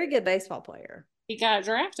was a our. very good baseball player. He got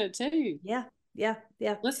drafted too. Yeah, yeah,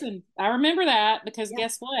 yeah, Listen, I remember that because yeah,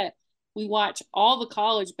 guess what? We watch all the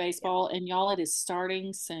college yeah. baseball, and y'all, it is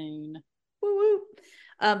starting soon. Woo woo.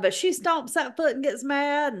 But she stomps that foot and gets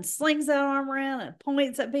mad and slings that arm around and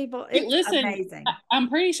points at people. Hey, It's listen, amazing. I'm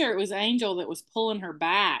pretty sure it was Angel that was pulling her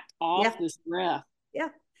back Yeah, off this ref. yeah.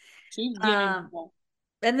 She was giving Um,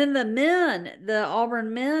 and then the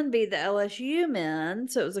Auburn men beat the LSU men.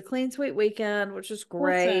 So it was a clean sweep weekend, which was listen.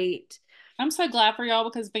 great. I'm so glad for y'all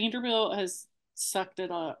because Vanderbilt has sucked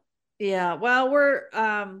it up. Yeah. Well, we're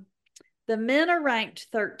the men are ranked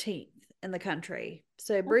 13th in the country.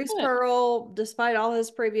 So Oh, Bruce good. Pearl, despite all his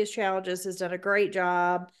previous challenges, has done a great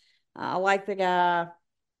job. I like the guy.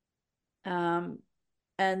 Um,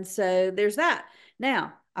 and so there's that.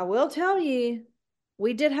 Now, I will tell you,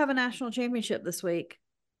 we did have a national championship this week.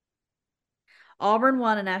 Auburn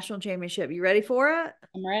won a national championship. You ready for it?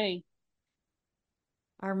 I'm ready.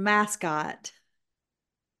 Our mascot,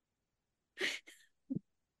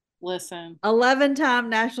 Listen, 11-time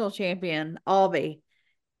national champion, Albie.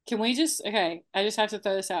 can we just, okay, I just have to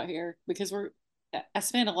throw this out here because I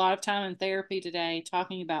spent a lot of time in therapy today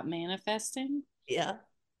talking about manifesting. Yeah.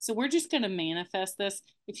 So we're just going to manifest this.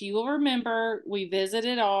 If you will remember, we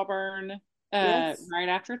visited Auburn Yes. right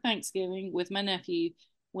after Thanksgiving with my nephew,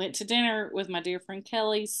 went to dinner with my dear friend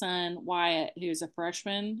Kelly's son, Wyatt, who's a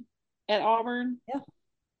freshman at Auburn. Yeah.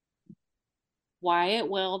 Wyatt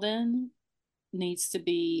Weldon needs to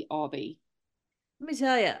be Aubie. Let me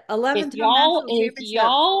tell you, 11-time national If championship.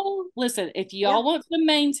 y'all listen, if Yeah. y'all want to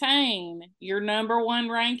maintain your number one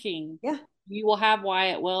ranking, Yeah. you will have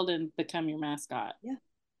Wyatt Weldon become your mascot. Yeah.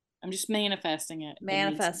 I'm just manifesting it. It needs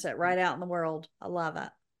Manifest it right out in the world. I love it.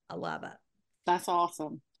 I love it. That's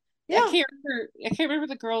awesome. Yeah. I can't remember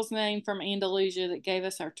the girl's name from Andalusia that gave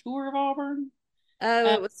us our tour of Auburn. Oh,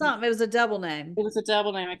 Um, it was something. It was a double name. it was a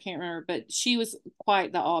double name. I can't remember, but she was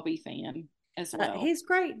quite the Aubie fan as well. He's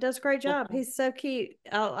great. Does a great job. He's so cute.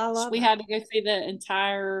 I love We it. had to go see the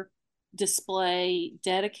entire display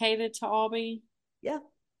dedicated to Aubie. Yeah.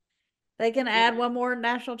 They can Yeah. add one more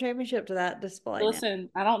national championship to that display now.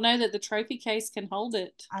 Listen, I don't know that the trophy case can hold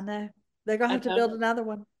it. I know. They're gonna I have to build don't. another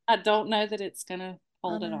one. I don't know that it's gonna I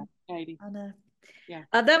hold it know. on, Katie. I know. Yeah.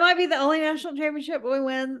 That might be the only national championship we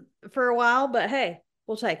win for a while, but hey,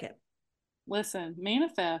 we'll take it. Listen,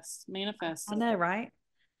 manifest I it. know, right?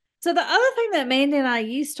 So the other thing that Mandy and I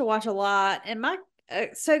used to watch a lot, and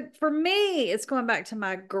so for me, it's going back to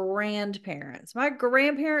my grandparents. My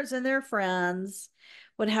grandparents and their friends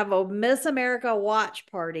would have a Miss America watch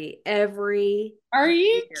party every Are you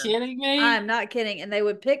year. kidding me? I'm not kidding. And they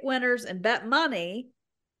would pick winners and bet money.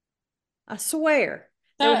 I swear.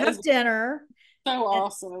 They would That have is dinner. so And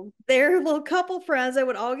awesome. their little couple friends, they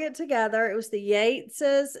would all get together. It was the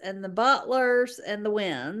Yateses and the Butlers and the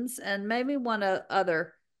Winds and maybe one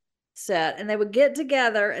other set. And they would get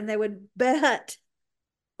together and they would bet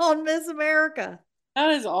on Miss America.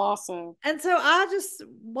 That is awesome. And so I just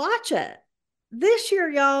watch it. This year,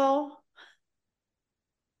 y'all,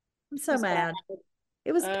 I'm so It's mad. bad.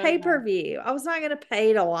 It was Oh no. pay-per-view. I was not going to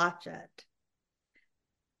pay to watch it.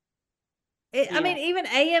 I Yeah. mean, even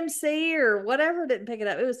AMC or whatever didn't pick it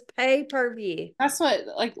up. It was pay-per-view. That's what,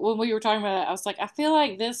 like, when we were talking about it, I was like, I feel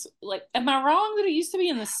like this, like, am I wrong that it used to be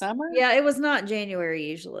in the summer? Yeah, it was not January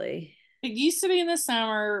usually. It used to be in the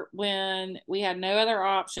summer when we had no other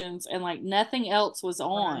options and like nothing else was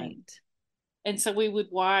on. Right. And so we would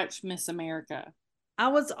watch Miss America. I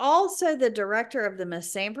was also the director of the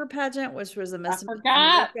Miss Sanford pageant, which was a I Miss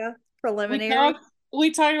forgot. America We preliminary. talked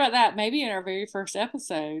we talked about that maybe in our very first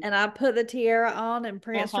episode. And I put the tiara on and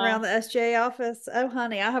pranced around Uh-huh. the SJ office. Oh,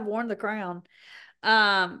 honey, I have worn the crown.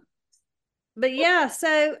 Um, but yeah,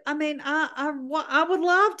 so I mean, I would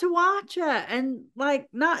love to watch it and like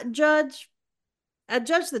not judge. I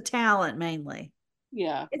judge the talent mainly.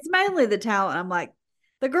 Yeah. It's mainly the talent. I'm like,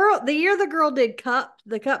 the year the girl did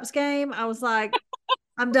the cups game, I was like,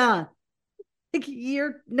 I'm done. Like,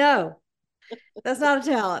 no, that's not a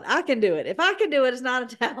talent. I can do it. If I can do it, it's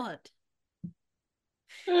not a talent.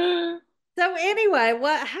 So anyway,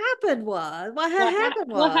 what had happened What had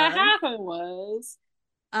was, happened was,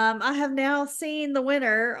 I have now seen the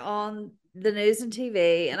winner on the news and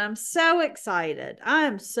TV, and I'm so excited. I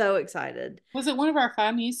am so excited. was it one of our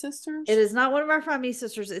Five News It sisters? is not one of our family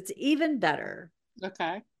sisters. It's even better.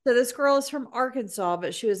 Okay. So this girl is from Arkansas,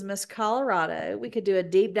 but she was Miss Colorado. We could do a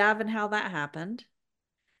deep dive in how that happened.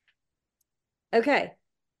 Okay.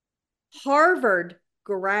 Harvard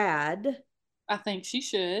grad, I think she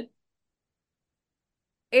should.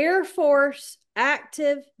 Air Force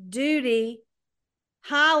active duty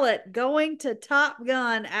pilot going to Top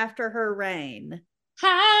Gun after her reign.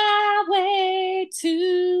 Highway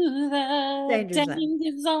to the Danger zone.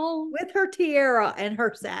 danger zone. With her tiara and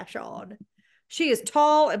her sash on. She is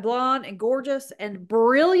tall and blonde and gorgeous and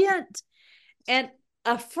brilliant and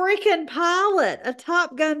a freaking pilot, a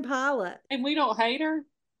Top Gun pilot. And we don't hate her.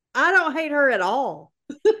 I don't hate her at all.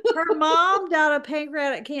 Her mom died of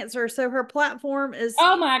pancreatic cancer, so her platform is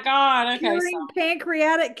Oh my God. Okay, curing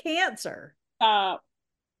pancreatic cancer. stop.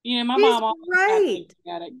 You know, my She's mom almost had great.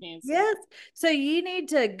 pancreatic cancer. Yes. So you need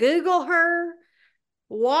to Google her,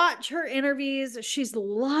 watch her interviews. She's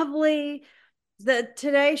lovely. The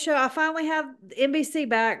Today Show, I finally have NBC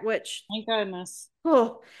back, which, Thank goodness.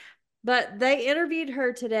 oh, but they interviewed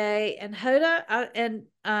her today, and Hoda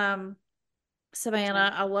and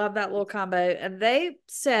Savannah. I love that little combo. And they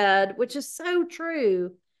said, which is so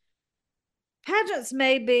true, pageants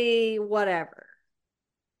may be whatever,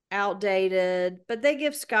 outdated, but they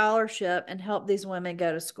give scholarship and help these women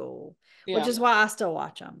go to school, which Yeah. is why I still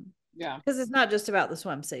watch them. Yeah. Because it's not just about the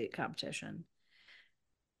swimsuit competition.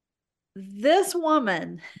 This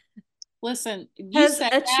woman Listen, you has say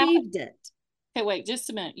that. achieved it. Okay, wait, just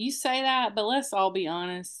a minute. You say that, but let's all be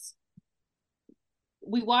honest.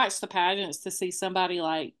 We watch the pageants to see somebody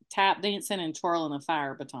like tap dancing and twirling a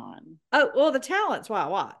fire baton. Oh, well, the talent's why I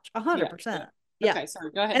watch Yeah. 100%. Yeah. Okay,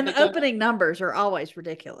 sorry, go ahead. And But the go ahead. opening numbers are always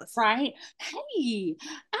ridiculous. Right? Hey,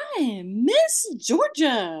 I am Miss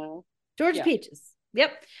Georgia. George Yeah. Peaches.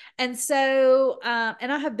 Yep. And so,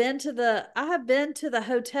 and I have been to the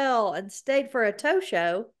hotel and stayed for a toe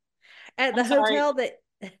show at the I'm sorry. hotel that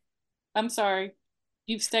I'm sorry.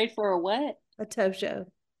 You've stayed for a what? a toe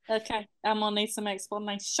show Okay, I'm gonna need some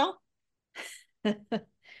explanation. at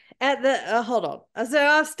the hold on. So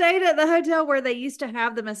I stayed at the hotel where they used to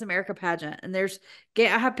have the Miss America pageant, and I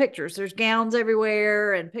have pictures. There's gowns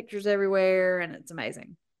everywhere and pictures everywhere, and it's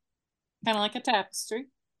amazing. Kind of like a tapestry.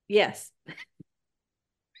 Yes.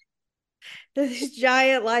 These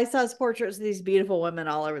giant life-size portraits of these beautiful women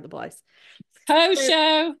all over the place. Ho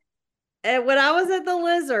show. And when I was at the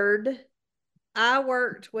Lizard, I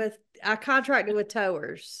contracted with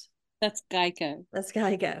towers. That's Geico. That's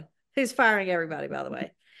Geico. Who's firing everybody, by the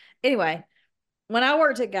way. Anyway, when I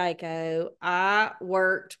worked at Geico, I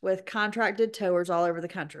worked with contracted towers all over the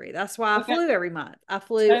country. That's why I Okay. flew every month. I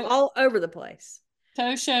flew all over the place.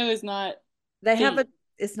 Toe show is not. They have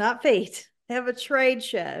it's not feet. They have a trade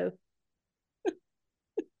show.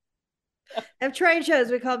 They have trade shows.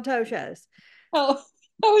 We call them toe shows. Oh,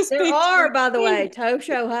 there are, by the way, toe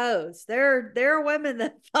show hoes. There are women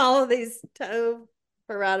that follow these toe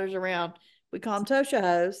providers around. We call them toe show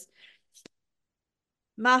hoes.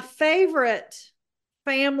 My favorite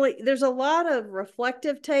family, there's a lot of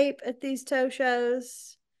reflective tape at these toe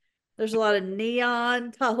shows. There's a lot of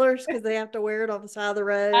neon colors because they have to wear it on the side of the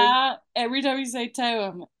road. Every time you say toe,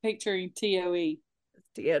 I'm picturing TOE.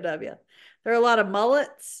 TOW. There are a lot of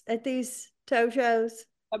mullets at these toe shows.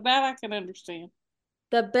 That I can understand.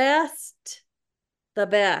 The best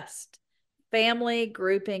family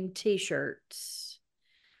grouping t-shirts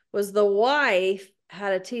was the wife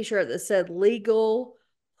had a t-shirt that said legal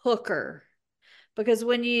hooker, because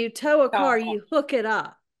when you tow a car, Stop. you hook it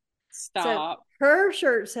up. So Stop. her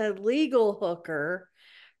shirt said legal hooker.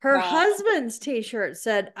 Her Stop. husband's t-shirt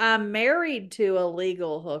said I'm married to a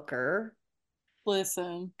legal hooker.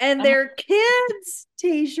 Listen. And their kids'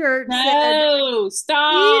 t-shirt said No.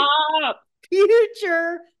 Stop.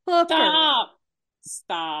 future hooker. Stop.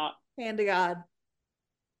 Stop. Hand to God.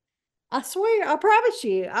 I swear, I promise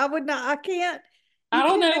you, I would not, I can't, you I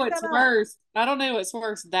don't can't know make what's that up. worse. I don't know what's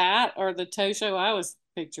worse, that or the toe show I was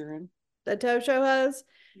picturing. The toe show has.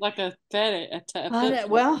 Like a fetish, a I foot know,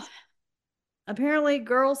 well, fetish. apparently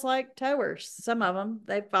girls like towers. Some of them,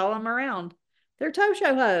 they follow them around. They're toe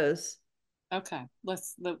show hoes. Okay. We've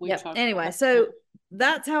Yep. talked Anyway, about so that.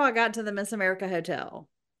 that's how I got to the Miss America Hotel,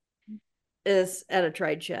 is at a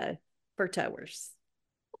trade show for towers.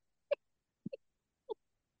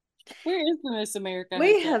 Where is the Miss America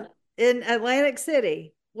We Hotel? have in Atlantic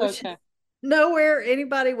City, which is Okay. nowhere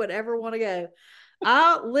anybody would ever want to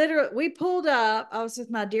go. We pulled up. I was with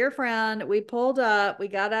my dear friend. We pulled up. We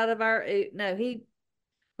got out of our, no, he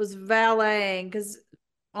was valeting because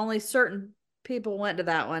only certain people went to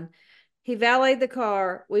that one. He valeted the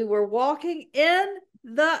car. We were walking in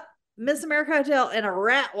the Miss America Hotel and a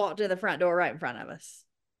rat walked in the front door right in front of us.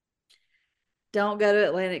 Don't go to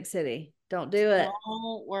Atlantic City. Don't do it. Don't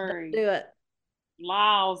Don't worry. do it.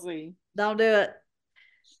 Lousy. Don't do it.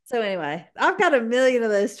 So anyway, I've got a million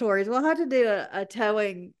of those stories. We'll have to do a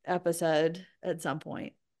towing episode at some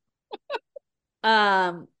point.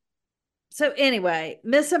 Um, so anyway,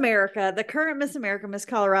 Miss America, the current Miss America, Miss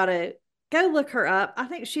Colorado, go look her up. I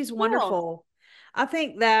think she's Girl. wonderful. I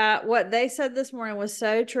think that what they said this morning was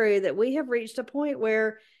so true, that we have reached a point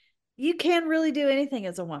where you can really do anything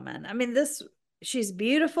as a woman. I mean, she's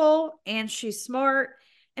beautiful and she's smart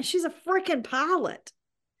and she's a freaking pilot.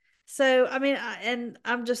 So I mean,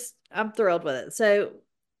 I'm thrilled with it. So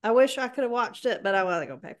I wish I could have watched it, but I wasn't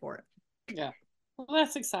gonna pay for it. Yeah. Well,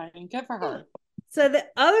 that's exciting. Good for Yeah. her. So the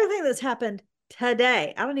other thing that's happened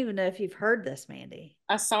today, I don't even know if you've heard this, Mandy.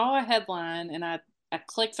 I saw a headline and I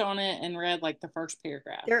clicked on it and read like the first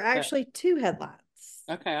paragraph. There are But actually two headlines.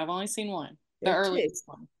 okay, I've only seen one. The There are two. earliest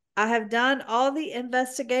one. I have done all the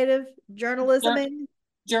investigative journalisming.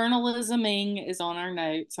 Journalisming is on our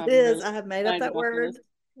notes. It I'm is. really I have made up excited that about word,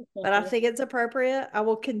 this. but I think it's appropriate. I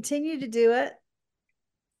will continue to do it.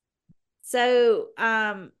 So,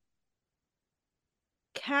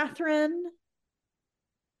 Catherine,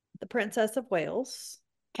 the Princess of Wales,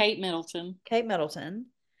 Kate Middleton. Kate Middleton,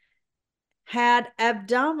 had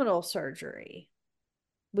abdominal surgery.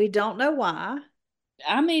 We don't know why.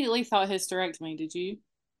 I immediately thought hysterectomy. Did you?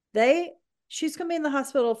 She's going to be in the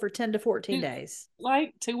hospital for 10 to 14 days.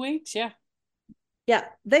 Like 2 weeks? Yeah. Yeah.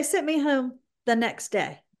 They sent me home the next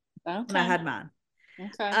day when I Okay. had mine.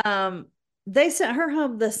 Okay. They sent her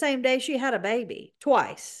home the same day she had a baby,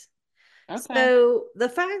 twice. Okay. So the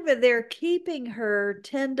fact that they're keeping her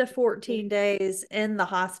 10 to 14 days in the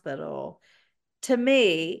hospital, to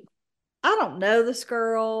me, I don't know this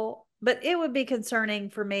girl, but it would be concerning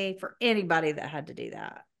for me, for anybody that had to do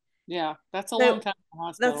that. Yeah, that's a So long time in the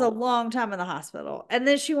that's a hospital. long time in the hospital. And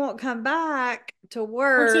then she won't come back to Of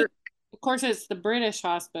course, work. of course, it's the British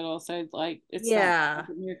hospital, so like it's not Yeah. like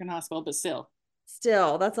an American hospital, but still.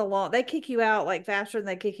 Still, that's a long, they kick you out like faster than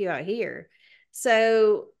they kick you out here.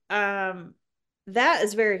 So that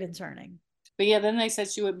is very concerning. But yeah, then they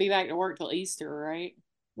said she would be back to work till Easter, right?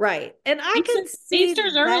 Right. And I can see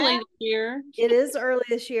Easter's that early this year. it is early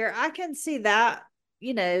this year. I can see that,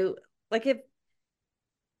 like if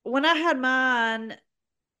when I had mine,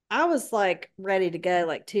 I was like ready to go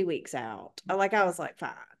like 2 weeks out. I was like,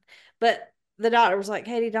 fine. But the doctor was like,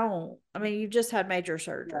 Katie, don't. I mean, you just had major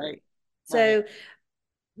surgery. Right. So Right.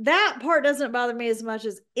 that part doesn't bother me as much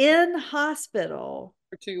as in hospital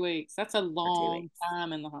For 2 weeks. That's a for two long weeks.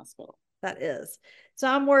 time in the hospital. That is. So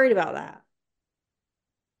I'm worried about that.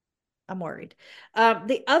 I'm worried.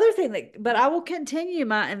 The other thing but I will continue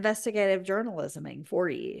my investigative journalisming for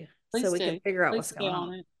you so Please we can do. figure out Please what's stay going on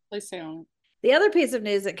on. it. Please stay on it. The other piece of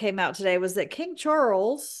news that came out today was that King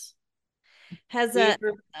Charles has Weird,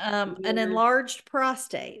 an weird. enlarged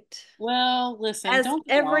prostate, Well, listen, as don't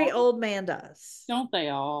they every all? old man does. Don't they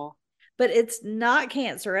all? But it's not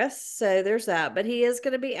cancerous, so there's that. But he is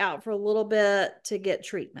going to be out for a little bit to get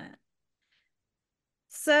treatment.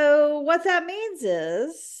 So what that means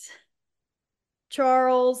is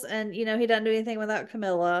Charles, and he doesn't do anything without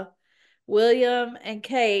Camilla. William and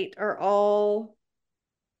Kate are all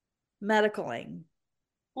medicaling.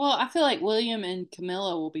 Well, I feel like William and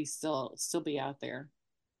Camilla will be still be out there.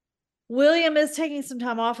 William is taking some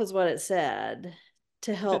time off, is what it said.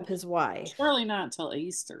 to help his wife. Surely not until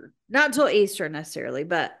Easter. Not until Easter necessarily,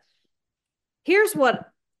 but here's what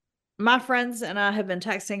my friends and I have been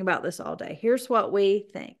texting about this all day. Here's what we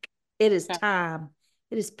think. It is Okay. time.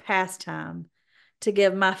 It is past time to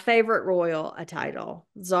give my favorite royal a title.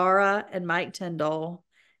 Zara and Mike Tyndall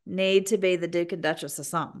need to be the Duke and Duchess of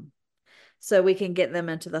something so we can get them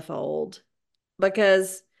into the fold.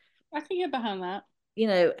 Because, I can get behind that.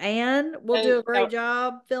 Anne will do a great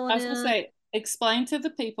job I filling was gonna in. say, explain to the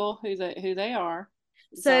people who they are.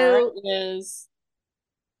 Zara So is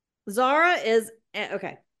Zara is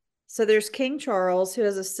okay. So there's King Charles, who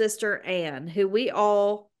has a sister Anne, who we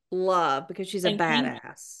all love because she's a and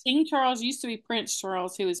badass. King Charles used to be Prince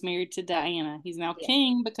Charles, who was married to Diana. He's now Yeah,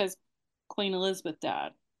 king because Queen Elizabeth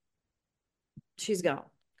died. she's gone.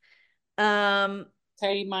 Um, So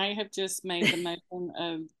he might have just made the motion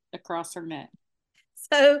of across her neck.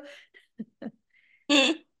 so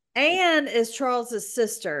Anne is Charles's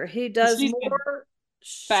sister who does She's a more.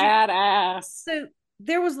 She badass. so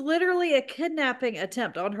there was literally a kidnapping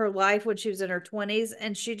attempt on her life when she was in her 20s,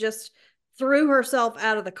 and she just threw herself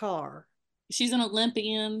out of the car. She's an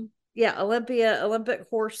Olympian. Yeah, Olympic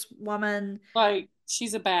horsewoman. Like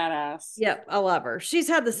she's a badass. Yep, I love her. She's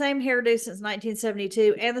had the same hairdo since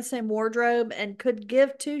 1972 and the same wardrobe and could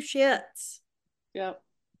give two shits. Yep.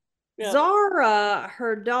 Yep. Zara,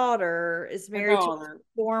 her daughter, is Her married to a daughter.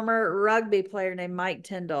 former rugby player named Mike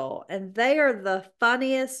Tyndall, and they are the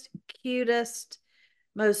funniest, cutest,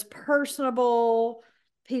 most personable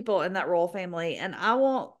people in that royal family. And I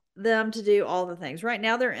want them to do all the things. Right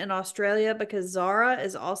now, they're in Australia because Zara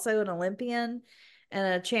is also an Olympian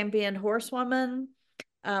and a champion horsewoman.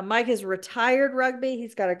 Mike has retired rugby.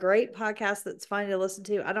 He's got a great podcast that's fun to listen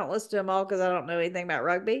to. I don't listen to them all because I don't know anything about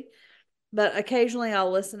rugby, but occasionally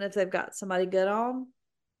I'll listen if they've got somebody good on.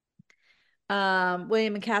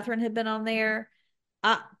 William and Catherine have been on there.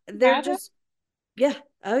 They're Have it? just, yeah.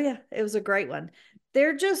 Oh, yeah. It was a great one.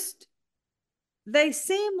 They're just, they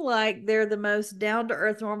seem like they're the most down to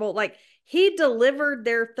earth, normal. Like he delivered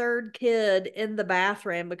their third kid in the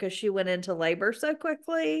bathroom because she went into labor so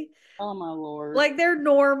quickly. Oh my lord. Like they're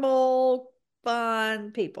normal,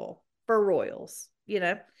 fun people for royals. So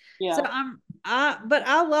Yeah. but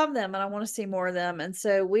I love them and I want to see more of them. And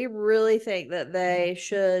so we really think that they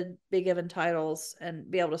should be given titles and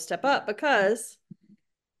be able to step up because,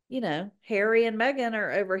 Harry and Meghan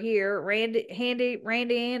are over here. Randy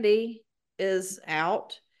Andy is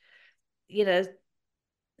out. You know,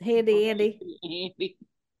 Handy Andy, Andy.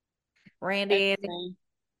 Randy Andy. Okay.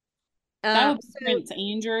 That would be So Prince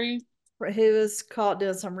Andrew. who is caught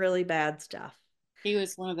doing some really bad stuff. He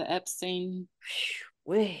was one of the Epstein.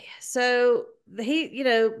 So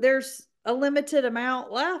there's a limited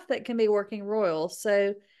amount left that can be working royal.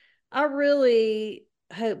 So I really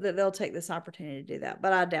hope that they'll take this opportunity to do that,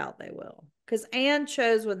 but I doubt they will because Anne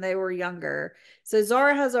chose when they were younger. So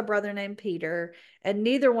Zara has a brother named Peter, and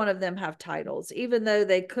neither one of them have titles, even though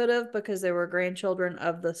they could have because they were grandchildren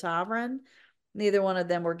of the sovereign. Neither one of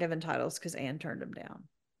them were given titles because Anne turned them down.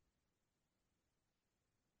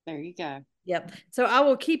 There you go. Yep. So I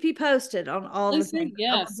will keep you posted on all the things. I'm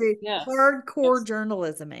gonna Yes, do yes, hardcore yes.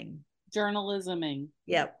 journalisming. Journalisming.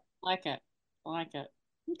 Yep. Like it. Like it.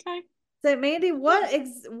 Okay. So Mandy, what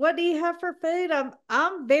do you have for food?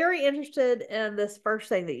 I'm very interested in this first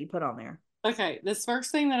thing that you put on there. Okay. This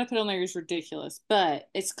first thing that I put on there is ridiculous, but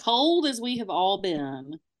as cold as we have all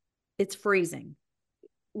been, It's freezing.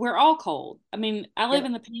 we're all cold. I mean, I live Yep.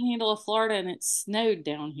 in the panhandle of Florida and it snowed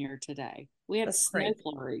down here today. We had That's snow crazy.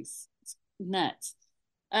 flurries. It's nuts.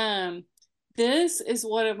 Um, this is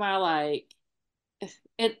one of my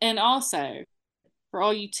and also for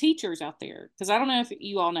all you teachers out there, because I don't know if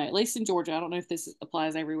you all know, at least in Georgia, I don't know if this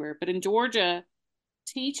applies everywhere, but in Georgia,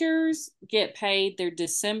 teachers get paid their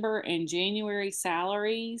December and January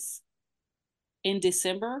salaries in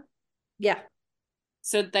December. Yeah.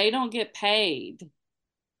 So they don't get paid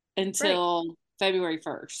Right. until February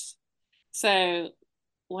 1st. So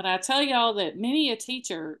when I tell y'all that many a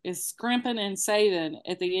teacher is scrimping and saving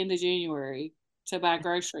at the end of January to buy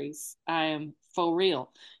groceries, I am for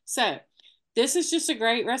real. So this is just a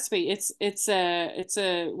great recipe. It's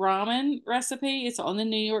a ramen recipe. It's on the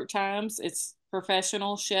New York Times. It's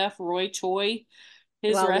professional chef Roy Choi, Who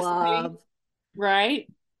his I recipe, love. right?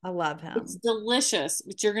 I love It's him. delicious,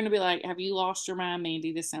 but you're gonna be like, have you lost your mind,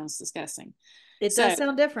 Mandy? This sounds disgusting. It does So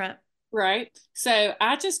sound different. right. So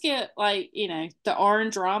I just get like, the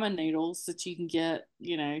orange ramen noodles that you can get,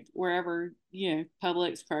 wherever,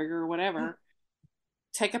 Publix, Kroger, or whatever.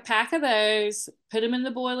 Take a pack of those, put them in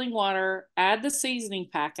the boiling water, add the seasoning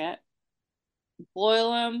packet,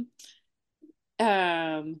 boil them,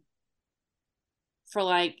 for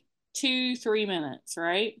like 2, 3 minutes,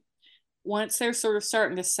 right? Once they're sort of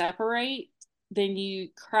starting to separate, then you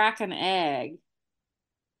crack an egg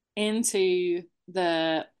into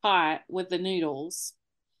the pot with the noodles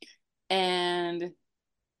and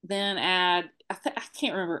then add I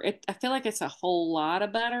can't remember it. I feel like it's a whole lot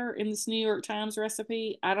of butter in this New York Times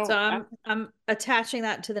recipe. I So don't I'm attaching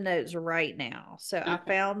that to the notes right now. So I okay.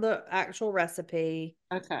 found the actual recipe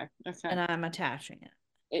Okay. Okay. and I'm attaching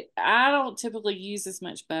it. I don't typically use as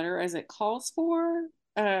much butter as it calls for.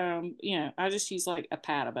 I just use like a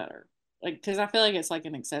pat of butter. Like because I feel like it's like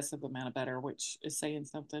an excessive amount of butter, which is saying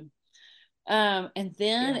something. And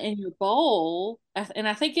then Yeah. in your bowl, and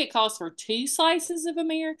I think it calls for 2 slices of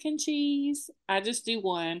American cheese. I just do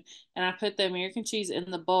one, and I put the American cheese in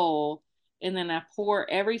the bowl, and then I pour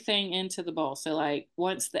everything into the bowl. So, like,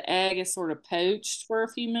 once the egg is sort of poached for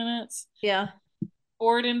a few minutes, Yeah.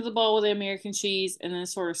 pour it into the bowl with the American cheese, and then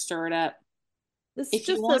sort of stir it up. This If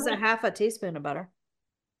you just says want a it, half a teaspoon of butter.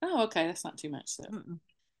 oh, okay, that's not too much though. Mm-mm.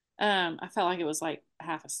 I felt like it was like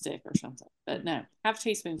half a stick or something, but no, half a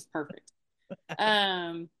teaspoon is perfect.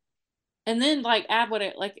 Um, And then like add what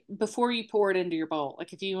it like before you pour it into your bowl.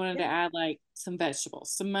 Like if you wanted to Yeah. add like some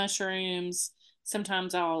vegetables, some mushrooms,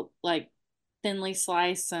 sometimes I'll like thinly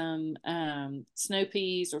slice some snow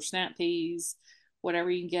peas or snap peas,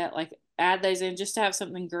 whatever you can get, like add those in just to have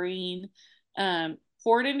something green.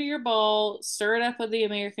 Pour it into your bowl, stir it up with the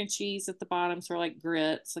American cheese at the bottom, sort of like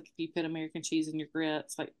grits, like if you put American cheese in your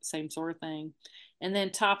grits, like same sort of thing. And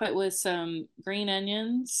then top it with some green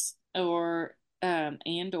onions or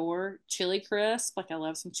chili crisp. Like I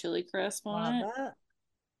love some chili crisp on Love it.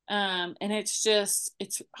 that. And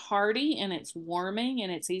it's hearty and it's warming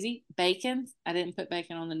and it's easy. Bacon. I didn't put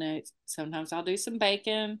bacon on the notes. Sometimes I'll do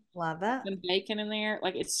Love that. some bacon in there.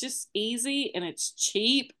 Like it's just easy and it's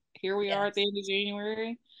cheap. Here we are at the Yes. end of January.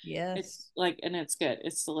 It's Yes. like, and it's good.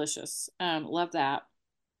 It's delicious. Love that.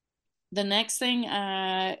 The next thing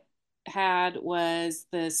I had was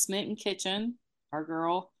the Smitten Kitchen, our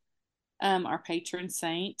girl, our patron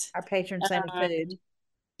saint. Our patron saint of food.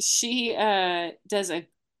 She does a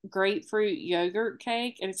grapefruit yogurt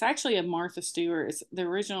cake, and it's actually a Martha Stewart. It's the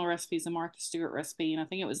original recipe is a Martha Stewart recipe, and I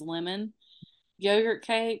think it was lemon yogurt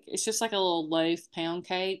cake. It's just like a little loaf pound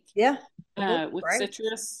cake Yeah. It looks with great.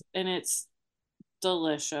 citrus, and it's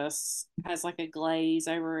delicious. Has like a glaze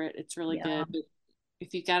over it. It's really Yeah. good. But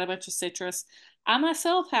if you've got a bunch of citrus, I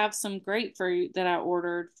myself have some grapefruit that I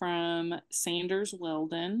ordered from Sanders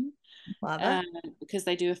Weldon Love it. uh, because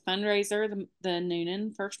they do a fundraiser. The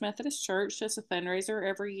Noonan First Methodist Church does a fundraiser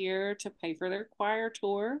every year to pay for their choir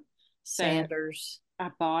tour. So Sanders. I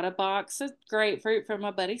bought a box of grapefruit from my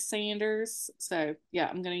buddy Sanders. So yeah,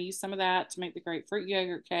 I'm going to use some of that to make the grapefruit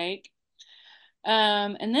yogurt cake.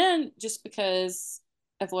 And then just because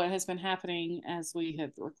of what has been happening as we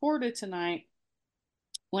have recorded tonight,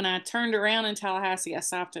 when I turned around in Tallahassee, I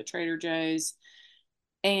stopped at Trader Joe's,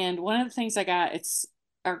 and one of the things I got, it's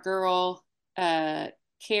our girl, uh,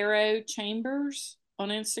 Caro Chambers on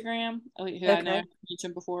Instagram, who I know I Okay.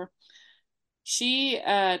 mentioned before. She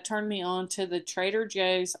turned me on to the Trader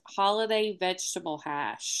Joe's holiday vegetable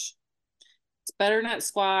hash. It's butternut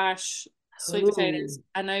squash, sweet potatoes. Ooh.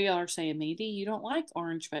 I know y'all are saying, Mindy, you don't like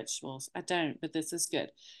orange vegetables. I don't, but this is good.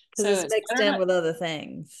 Because So it's it's mixed in butternut, with other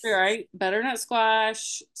things. right? Butternut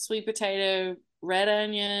squash, sweet potato, red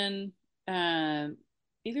onion, um,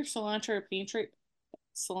 either cilantro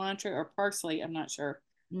or parsley. I'm not sure.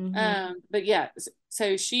 Mm-hmm. But yeah,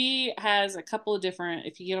 so she has a couple of different.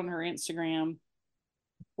 If you get on her Instagram,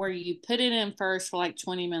 where you put it in first for like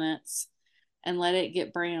 20 minutes and let it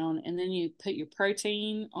get brown, and then you put your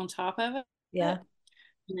protein on top of it, Yeah.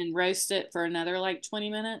 and then roast it for another like 20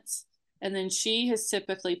 minutes. And then she has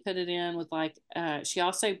typically put it in with like, she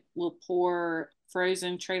also will pour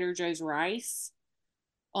frozen Trader Joe's rice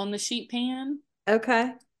on the sheet pan,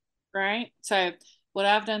 Okay. right? So what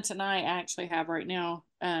I've done tonight, I actually have right now,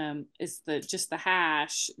 is the just the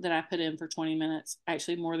hash that I put in for 20 minutes,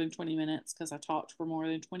 actually more than 20 minutes because I talked for more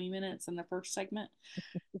than 20 minutes in the first segment.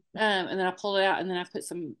 And then I pull it out and then I put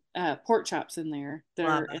some pork chops in there that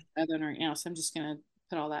Love are in it. the oven right now. So I'm just gonna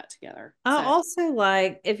put all that together. I So also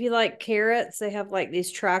like, if you like carrots, they have like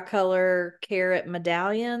these tricolor carrot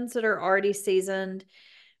medallions that are already seasoned.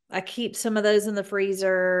 I keep some of those in the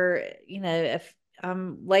freezer, if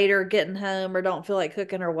I'm later getting home or don't feel like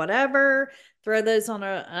cooking or whatever, throw those on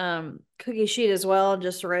a cookie sheet as well. And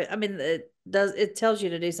just I mean, it tells you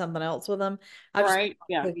to do something else with them. I just right, put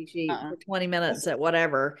yeah. a cookie sheet Uh-uh. for 20 minutes at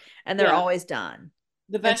whatever, and they're Yeah. always done.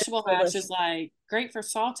 The And vegetable they're hash is delicious. like great for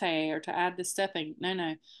saute or to add the stuffing. No,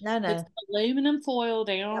 no. No, Put no. some aluminum foil Yep.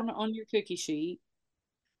 down on your cookie sheet.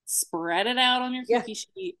 spread it out on your Yeah. cookie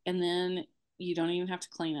sheet, and then you don't even have to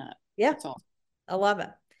clean up. Yeah. That's all. I love it.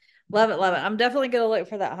 Love it. Love it. I'm definitely going to look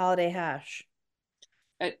for that holiday hash.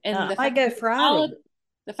 And I might go Friday.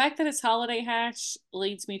 the fact that it's holiday hash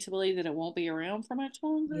leads me to believe that it won't be around for much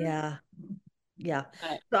longer. Yeah. Yeah.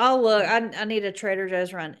 But So I'll look. I need a Trader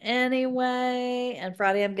Joe's run anyway. And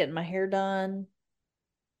Friday I'm getting my hair done.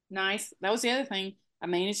 nice. That was the other thing. I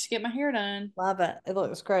managed to get my hair done. Love it. It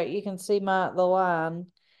looks great. You can see the line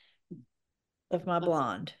of my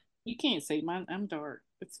blonde. You can't see mine. I'm dark.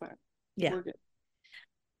 It's fine. Yeah. We're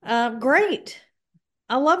good. Great.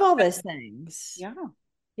 I love all those things. Yeah.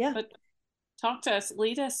 Yeah. But talk to us.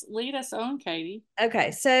 Lead us on, Katie.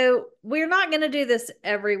 Okay. So we're not going to do this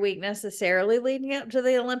every week necessarily leading up to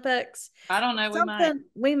the Olympics. I don't know.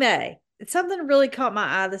 We may. It's something really caught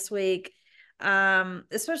my eye this week.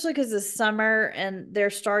 Especially because it's summer and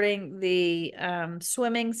they're starting the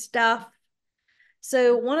swimming stuff.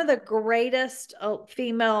 So one of the greatest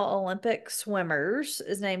female Olympic swimmers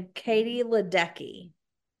is named Katie Ledecky.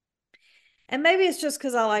 And maybe it's just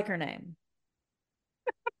because I like her name.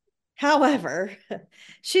 However,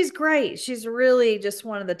 she's great. She's really just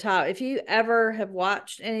one of the top. If you ever have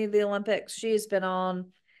watched any of the Olympics, she's been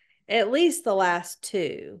on at least the last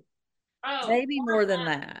two, maybe more than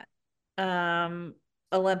that.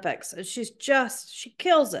 Olympics. She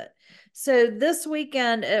kills it. So this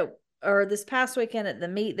weekend or this past weekend at the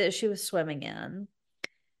meet that she was swimming in,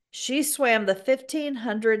 she swam the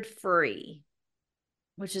 1500 free,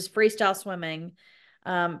 which is freestyle swimming.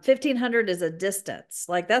 1500 is a distance.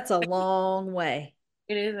 Like that's a long way.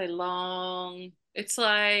 It is it's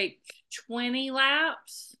like 20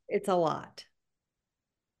 laps. It's a lot.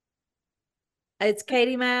 It's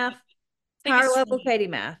Katie math, Higher level Katie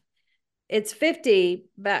math. It's 50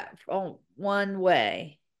 back on one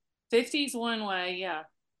way. 50 is one way, yeah.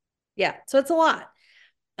 Yeah, so it's a lot.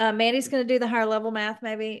 Mandy's going to do the higher level math,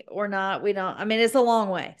 maybe or not. We don't. I mean, it's a long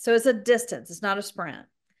way, so it's a distance. It's not a sprint.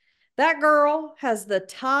 That girl has the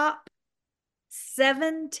top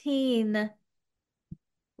 17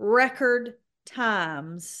 record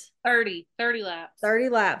times. 30 laps. 30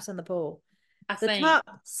 laps in the pool. The top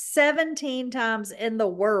 17 times in the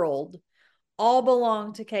world all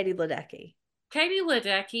belong to Katie Ledecky. Katie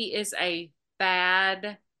Ledecky is a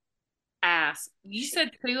bad ass. You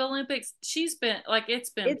said 2 Olympics. She's been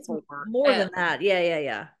it's 4. More than that.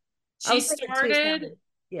 Yeah. She started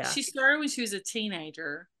when she was a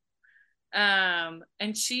teenager. And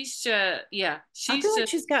she's just I feel like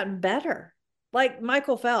she's gotten better. Like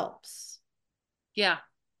Michael Phelps. Yeah.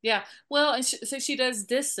 Well, and so she does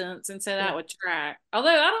distance instead of with track. Although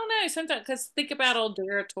I don't know sometimes because think about old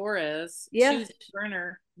Dara Torres. Yeah, she was a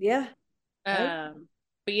sprinter. Yeah. But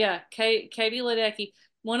yeah, Katie Ledecky.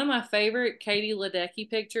 One of my favorite Katie Ledecky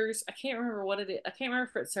pictures. I can't remember what it is. I can't remember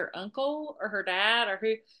if it's her uncle or her dad or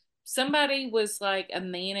who. Somebody was like a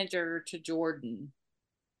manager to Jordan.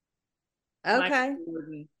 Okay.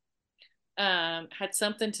 Jordan. Had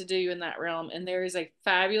something to do in that realm. And there is a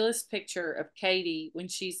fabulous picture of Katie when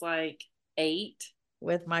she's like 8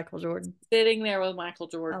 with Michael Jordan, sitting there with Michael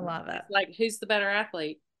Jordan. I love it. Like, who's the better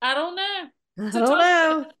athlete? I don't know. I don't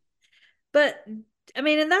know. But I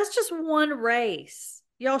mean, and that's just one race,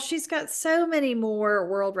 y'all. She's got so many more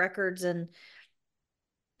world records and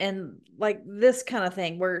like this kind of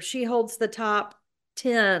thing where she holds the top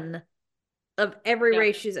 10 of every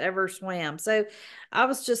race she's ever swam. So I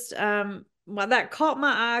was just well, that caught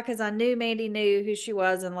my eye because I knew Mandy knew who she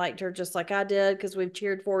was and liked her just like I did because we've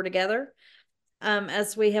cheered for her together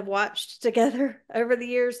as we have watched together over the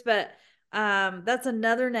years. But that's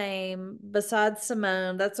another name besides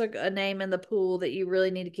Simone. That's a name in the pool that you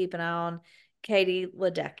really need to keep an eye on. Katie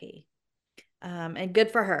Ledecky. And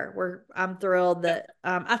good for her. I'm thrilled that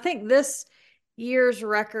I think this year's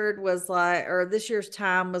record was this year's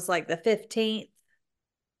time was like the 15th,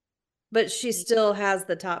 but she still has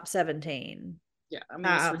the top 17. Yeah, I mean,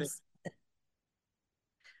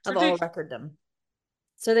 of all recorddom.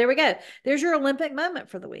 So there we go. There's your Olympic moment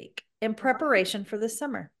for the week in preparation for the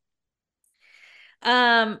summer.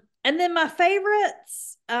 And then my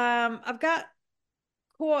favorites, I've got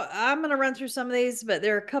I'm going to run through some of these, but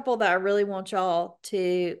there are a couple that I really want y'all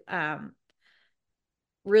to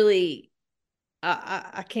really,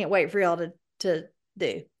 I can't wait for y'all to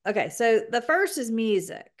do. Okay, so the first is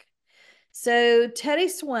music. So Teddy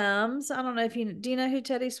Swims, I don't know if do you know who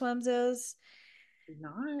Teddy Swims is?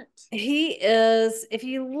 Not. He is, if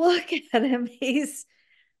you look at him, he's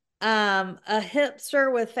a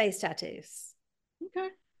hipster with face tattoos. Okay.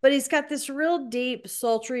 But he's got this real deep,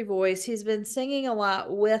 sultry voice. He's been singing a lot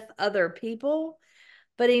with other people,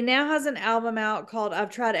 but he now has an album out called I've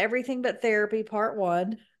Tried Everything But Therapy Part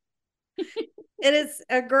 1. It is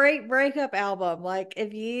a great breakup album. Like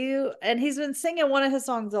if you and he's been singing one of his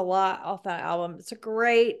songs a lot off that album. It's a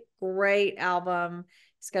great, great album.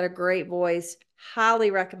 He's got a great voice. Highly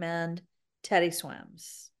recommend Teddy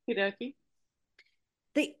Swims. Okie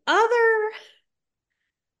The other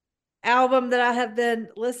album that I have been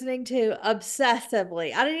listening to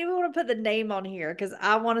obsessively. I didn't even want to put the name on here because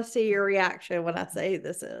I want to see your reaction when I say who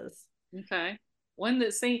this is. Okay. One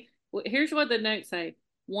that seems, here's what the notes say.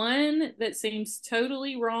 One that seems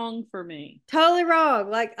totally wrong for me. Totally wrong.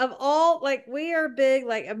 Like of all, like we are big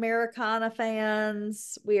like Americana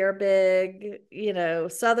fans. We are big,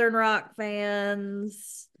 Southern rock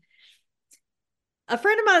fans. A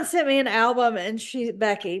friend of mine sent me an album and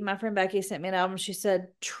my friend Becky sent me an album. She said,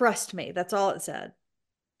 "Trust me." That's all it said.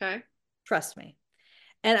 Okay. Trust me.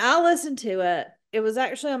 And I listened to it. It was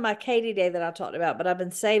actually on my Katie Day that I talked about, but I've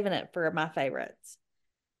been saving it for my favorites.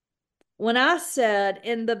 When I said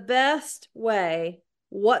in the best way,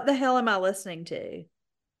 what the hell am I listening to?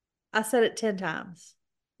 I said it 10 times.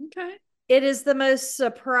 Okay. It is the most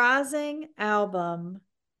surprising album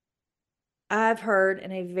I've heard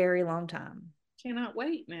in a very long time. Cannot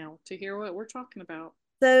wait now to hear what we're talking about.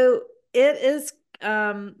 So it is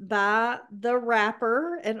by the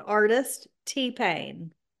rapper and artist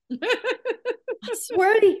T-Pain. I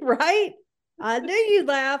swear to you, right? I knew you'd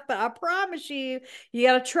laugh, but I promise you, you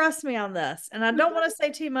got to trust me on this. And I don't want to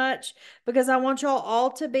say too much because I want y'all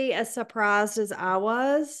all to be as surprised as I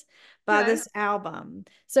was by Okay. this album.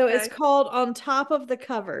 So it's Okay. called On Top of the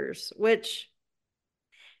Covers, which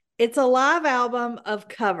it's a live album of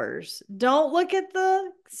covers. Don't look at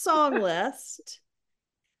the song list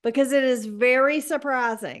because it is very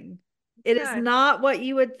surprising. It is Okay. not what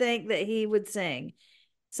you would think that he would sing.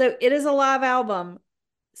 So it is a live album.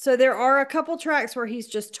 So there are a couple tracks where he's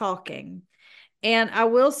just talking. And I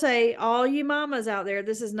will say, all you mamas out there,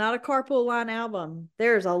 this is not a carpool line album.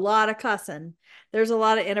 There's a lot of cussing. There's a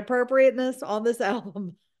lot of inappropriateness on this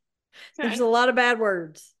album. There's Okay. a lot of bad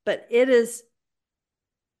words, but it is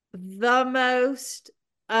the most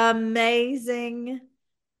amazing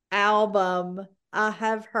album I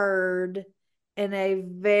have heard in a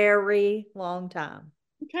very long time.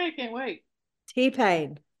 Okay. I can't wait.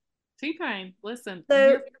 T-Pain. T-Pain. Listen, I'm So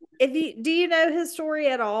here. if you do you know his story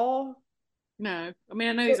at all? No, I mean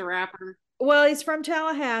I know he's a rapper. Well, he's from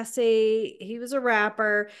Tallahassee. He was a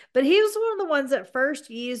rapper, but he was one of the ones that first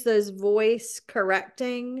used those voice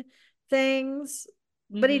correcting things,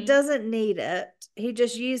 but he Mm-hmm. doesn't need it. He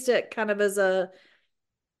just used it kind of as a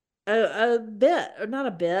bit, or not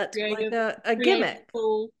a bit, like Creative, a creative gimmick.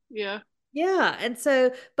 tool. Yeah. Yeah. And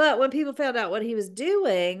so, but when people found out what he was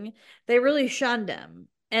doing, they really shunned him.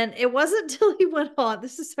 And it wasn't until he went on,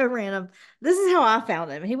 this is so random. This is how I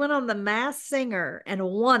found him. He went on The Masked Singer and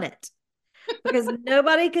won it because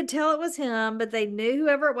nobody could tell it was him, but they knew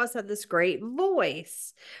whoever it was had this great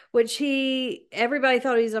voice, which everybody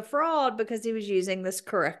thought he's a fraud because he was using this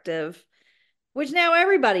corrective, which now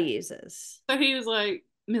everybody uses. So he was like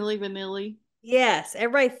Milli Vanilli. Yes,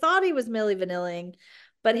 everybody thought he was Milli Vanilling,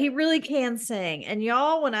 but he really can sing. And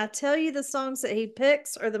y'all, when I tell you the songs that he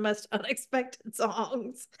picks are the most unexpected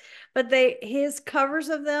songs, but his covers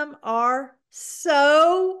of them are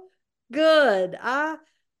so good. I,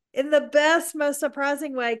 in the best, most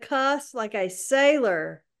surprising way, cuss like a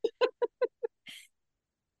sailor.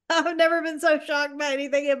 I've never been so shocked by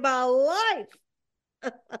anything in my life.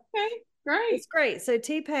 Okay, great. It's great. So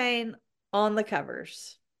T-Pain on the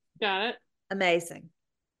covers. Got it. Amazing.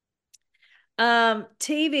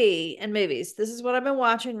 TV and movies. This is what I've been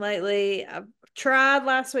watching lately. I've tried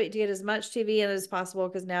last week to get as much TV in as possible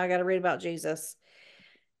because now I got to read about Jesus.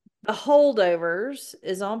 The Holdovers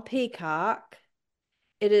is on Peacock.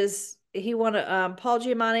 It is he won Paul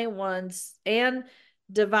Giamatti won and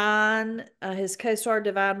Divine, his co-star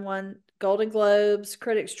Divine won Golden Globes,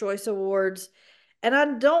 Critics' Choice Awards. And I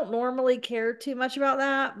don't normally care too much about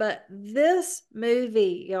that, but this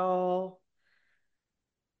movie, y'all,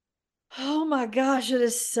 oh my gosh, it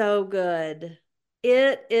is so good.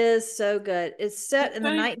 It is so good. It's set in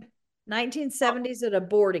the Okay. 1970s at a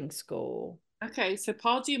boarding school. Okay, so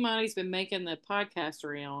Paul Giamatti's been making the podcast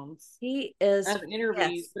rounds He is, of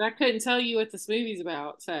interviews, yes. but I couldn't tell you what this movie's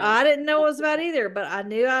about. So I didn't know what it was about either, but I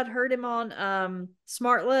knew I'd heard him on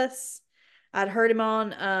Smartless. I'd heard him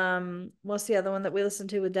on what's the other one that we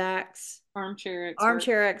listened to with Dax? armchair expert.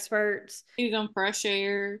 Armchair Experts. He was on Fresh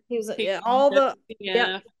Air. He was He yeah, was on all the yep.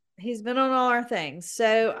 WTF. He's been on all our things.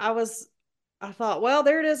 So I thought, well,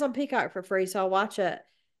 there it is on Peacock for free, so I'll watch it.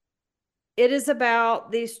 It is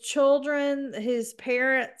about these children whose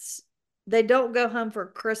parents they don't go home for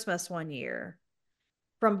Christmas one year.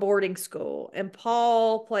 from boarding school. And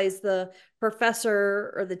Paul plays the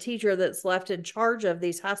professor or the teacher that's left in charge of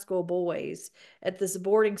these high school boys at this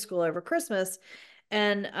boarding school over Christmas.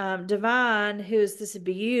 And Divine, who's this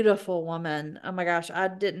beautiful woman, oh my gosh, I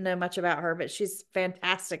didn't know much about her, but she's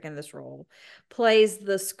fantastic in this role, plays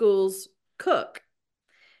the school's cook.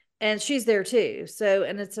 And she's there too. So,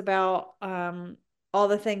 and it's about all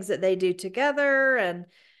the things that they do together, and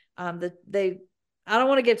they I don't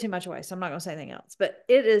want to give too much away, so I'm not going to say anything else. But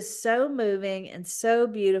it is so moving and so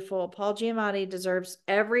beautiful. Paul Giamatti deserves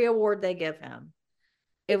every award they give him.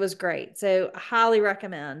 It was great. So I highly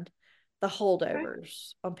recommend The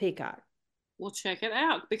Holdovers on Peacock. We'll check it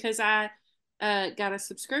out because I got a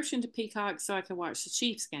subscription to Peacock so I could watch the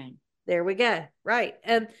Chiefs game. There we go. Right.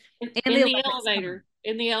 And in the elevator,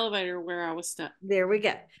 in the elevator where I was stuck. There we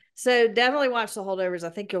go. So definitely watch The Holdovers. I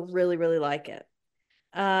think you'll really, really like it.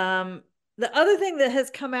 The other thing that has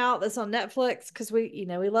come out that's on Netflix, because we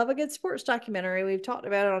love a good sports documentary. We've talked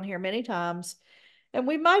about it on here many times, and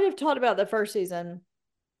we might have talked about the first season.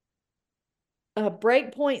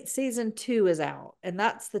 Breakpoint season 2 is out, and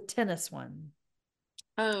that's the tennis one.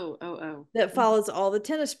 Oh. That follows all the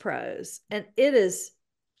tennis pros, and it is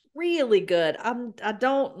really good. I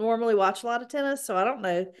don't normally watch a lot of tennis, so I don't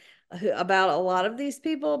know about a lot of these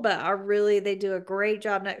people, but they do a great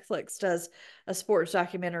job. Netflix does a sports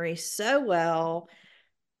documentary so well.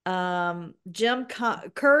 Jim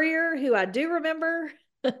Courier, who I do remember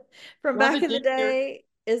from back in the day,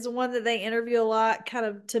 is one that they interview a lot, kind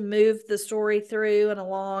of to move the story through and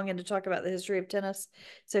along and to talk about the history of tennis.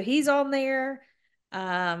 So he's on there.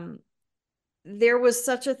 There was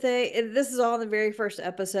such a thing. This is all in the very first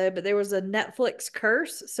episode, but there was a Netflix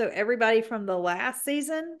curse. So everybody from the last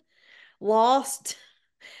season lost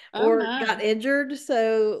or got injured.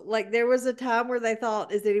 So like there was a time where they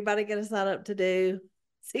thought, is anybody going to sign up to do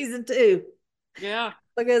season 2? Yeah.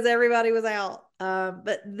 Because everybody was out.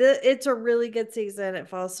 But it's a really good season. It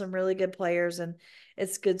follows some really good players, and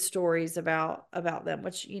it's good stories about them,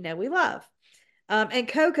 which, we love. And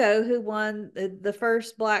Coco, who won the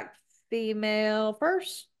first Black female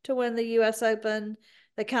to win the US Open,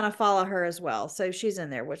 they kind of follow her as well. So she's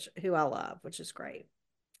in there, who I love, which is great.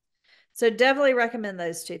 So definitely recommend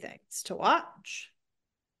those 2 things to watch.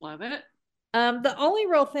 Love it. The only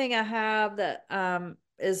real thing I have that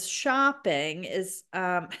is shopping is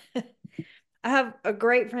I have a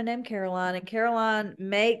great friend named Caroline, and Caroline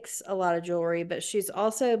makes a lot of jewelry, but she's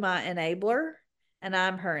also my enabler, and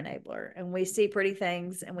I'm her enabler. And we see pretty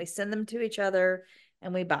things and we send them to each other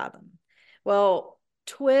and we buy them. Well,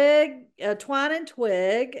 Twine and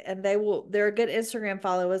Twig, and they're a good Instagram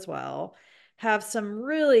follow as well, have some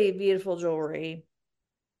really beautiful jewelry.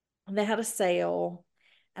 And they had a sale,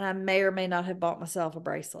 and I may or may not have bought myself a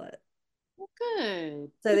bracelet. Well,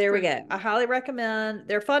 good. So there we go. I highly recommend.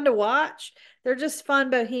 They're fun to watch. They're just fun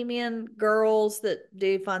bohemian girls that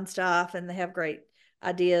do fun stuff, and they have great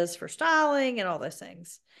ideas for styling and all those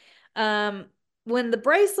things. When the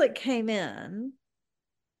bracelet came in,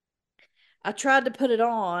 I tried to put it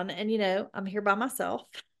on, and I'm here by myself.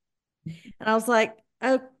 And I was like,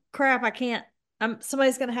 oh crap, I can't. I'm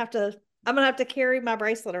gonna have to carry my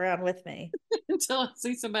bracelet around with me until I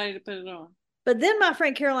see somebody to put it on. But then my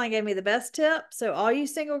friend Caroline gave me the best tip. So all you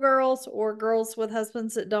single girls or girls with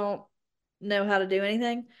husbands that don't know how to do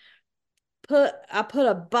anything, I put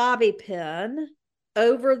a bobby pin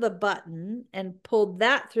over the button and pulled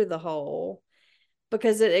that through the hole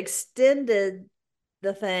because it extended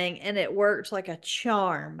the thing and it worked like a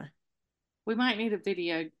charm. We might need a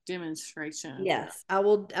video demonstration. Yes, I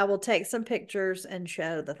will take some pictures and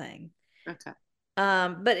show the thing. Okay.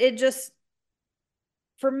 But it just,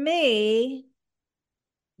 for me,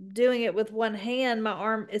 doing it with one hand, my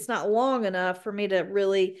arm, it's not long enough for me to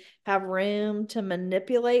really have room to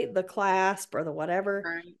manipulate the clasp or the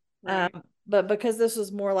whatever. Right. But because this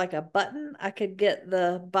was more like a button, I could get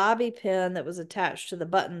the bobby pin that was attached to the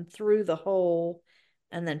button through the hole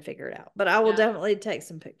and then figure it out. But I will definitely take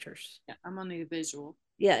some pictures. Yeah, I'm gonna need a visual.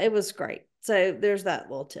 Yeah, it was great. So there's that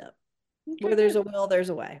little tip. Okay. Where there's a will, there's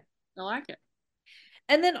a way. I like it.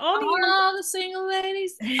 And then all the single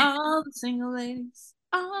ladies, all the single ladies,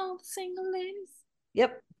 all the single ladies.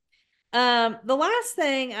 Yep. The last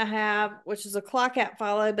thing I have, which is a clock app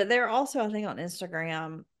follow, but they're also, I think, on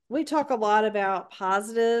Instagram. We talk a lot about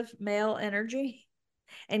positive male energy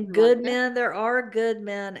and good men. There are good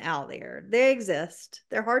men out there. They exist.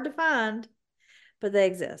 They're hard to find, but they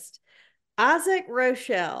exist. Isaac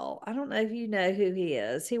Rochelle, I don't know if you know who he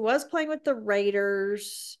is. He was playing with the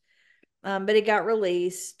Raiders, but he got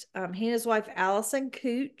released. He and his wife, Allison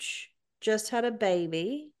Cooch, just had a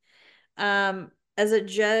baby. as a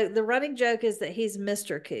joke, the running joke is that he's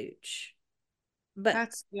Mr. Cooch. But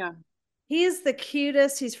That's yeah. he is the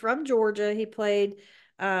cutest. He's from Georgia. He played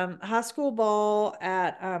high school ball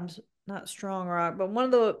at not Strong Rock, but one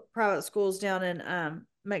of the private schools down in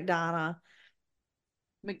McDonough.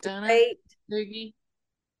 McDonough, Great. Doogie,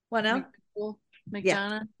 What now? McDougal,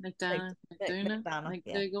 Yeah. McDonough, McDonough, McDonough, McDonough.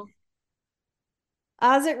 Yeah. McDougal.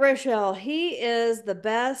 Isaac Rochelle, he is the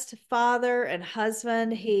best father and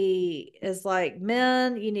husband. He is like,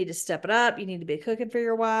 men, you need to step it up. You need to be cooking for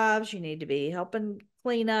your wives. You need to be helping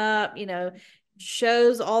clean up,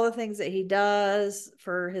 shows all the things that he does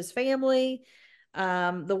for his family,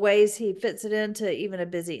 the ways he fits it into even a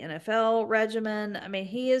busy NFL regimen. I mean,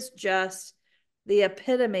 he is just the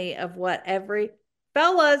epitome of what every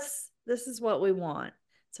fellas, this is what we want.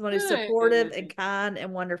 Someone who's supportive and Good. kind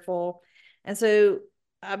and wonderful. And so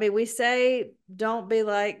I mean, we say don't be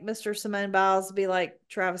like Mr. Simone Biles, be like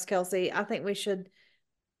Travis Kelce. I think we should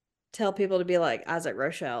tell people to be like Isaac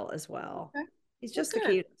Rochelle as well. Okay. He's Well, just the good.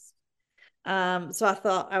 cutest. So I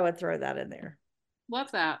thought I would throw that in there.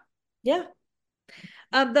 Love that. Yeah.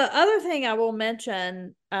 The other thing I will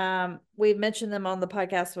mention, we've mentioned them on the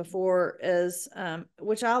podcast before, is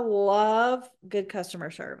which I love, good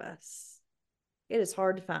customer service. It is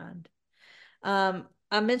hard to find.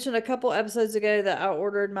 I mentioned a couple episodes ago that I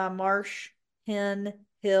ordered my Marsh Hen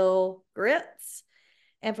Hill grits,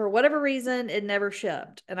 and for whatever reason, it never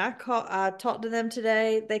shipped. And I talked to them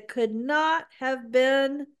today. They could not have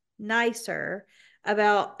been nicer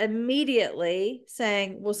about immediately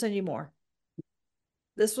saying, "We'll send you more.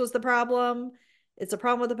 This was the problem. It's a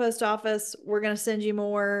problem with the post office. We're going to send you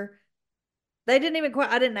more." They didn't even quite,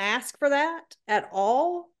 I didn't ask for that at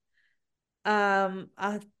all.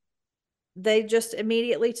 I They just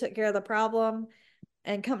immediately took care of the problem.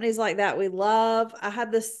 And companies like that we love. I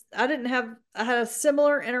had a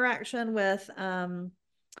similar interaction with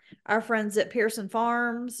our friends at Pearson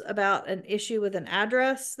Farms about an issue with an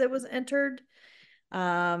address that was entered.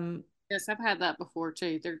 Yes, I've had that before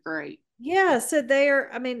too. They're great. Yeah, so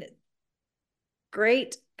I mean,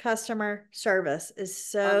 great customer service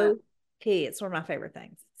is Love it. so key. It's one of my favorite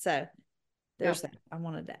things. So there's Yep. that. I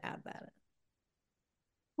wanted to add that.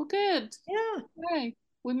 Well, good. Yeah, Okay,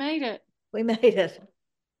 we made it. we made it.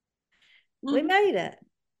 We Mhm. made it.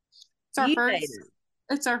 It's our You made first. it.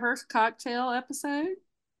 It's our first cocktail episode.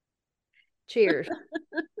 Cheers.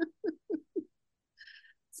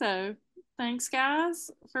 So thanks, guys,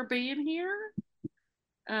 for being here.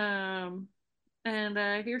 Um, and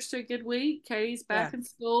here's to a good week. Katie's Yeah. back in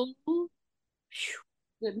school,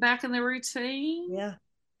 getting back in the routine. Yeah.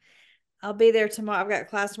 I'll be there tomorrow. I've got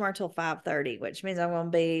class tomorrow till 5:30, which means I'm going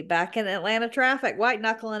to be back in Atlanta traffic, white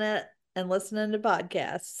knuckling it and listening to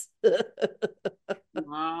podcasts.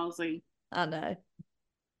 Lousy. I know.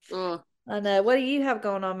 Ugh. I know. What do you have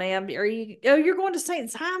going on, ma'am? You're going to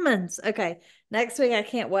St. Simon's. Okay. Next week, I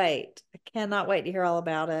can't wait. I cannot wait to hear all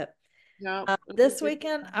about it. Yep. This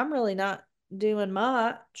weekend, I'm really not doing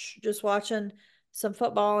much, just watching some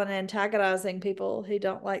football and antagonizing people who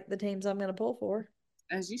don't like the teams I'm going to pull for,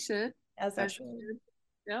 As you should. as I As you should. should.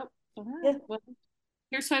 Yep. All Yeah. right. Well,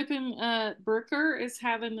 here's hoping Brooker is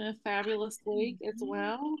having a fabulous week as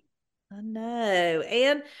well. I know.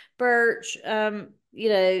 And Birch,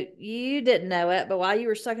 you didn't know it, but while you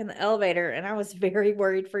were stuck in the elevator, and I was very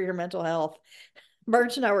worried for your mental health,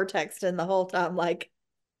 Birch and I were texting the whole time, like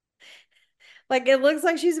it looks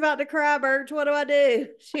like she's about to cry, Birch. What do I do?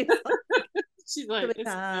 She's like, She's it'll like, be it's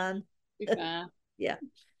fine. be fine. Yeah.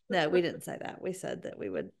 No, we didn't say that. We said that we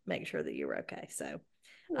would make sure that you were okay. So,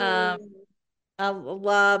 Oh. um, I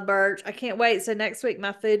love Birch. I can't wait. So next week,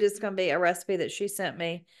 my food is going to be a recipe that she sent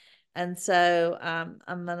me. And so I'm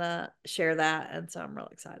going to share that. And so I'm real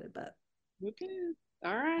excited. But Okay.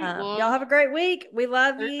 All right. y'all Well, have a great week. We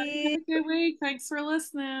love everybody have you. a good week. Thanks for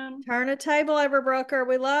listening. Turn a table over, Brooker.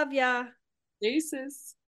 We love ya. Deuces.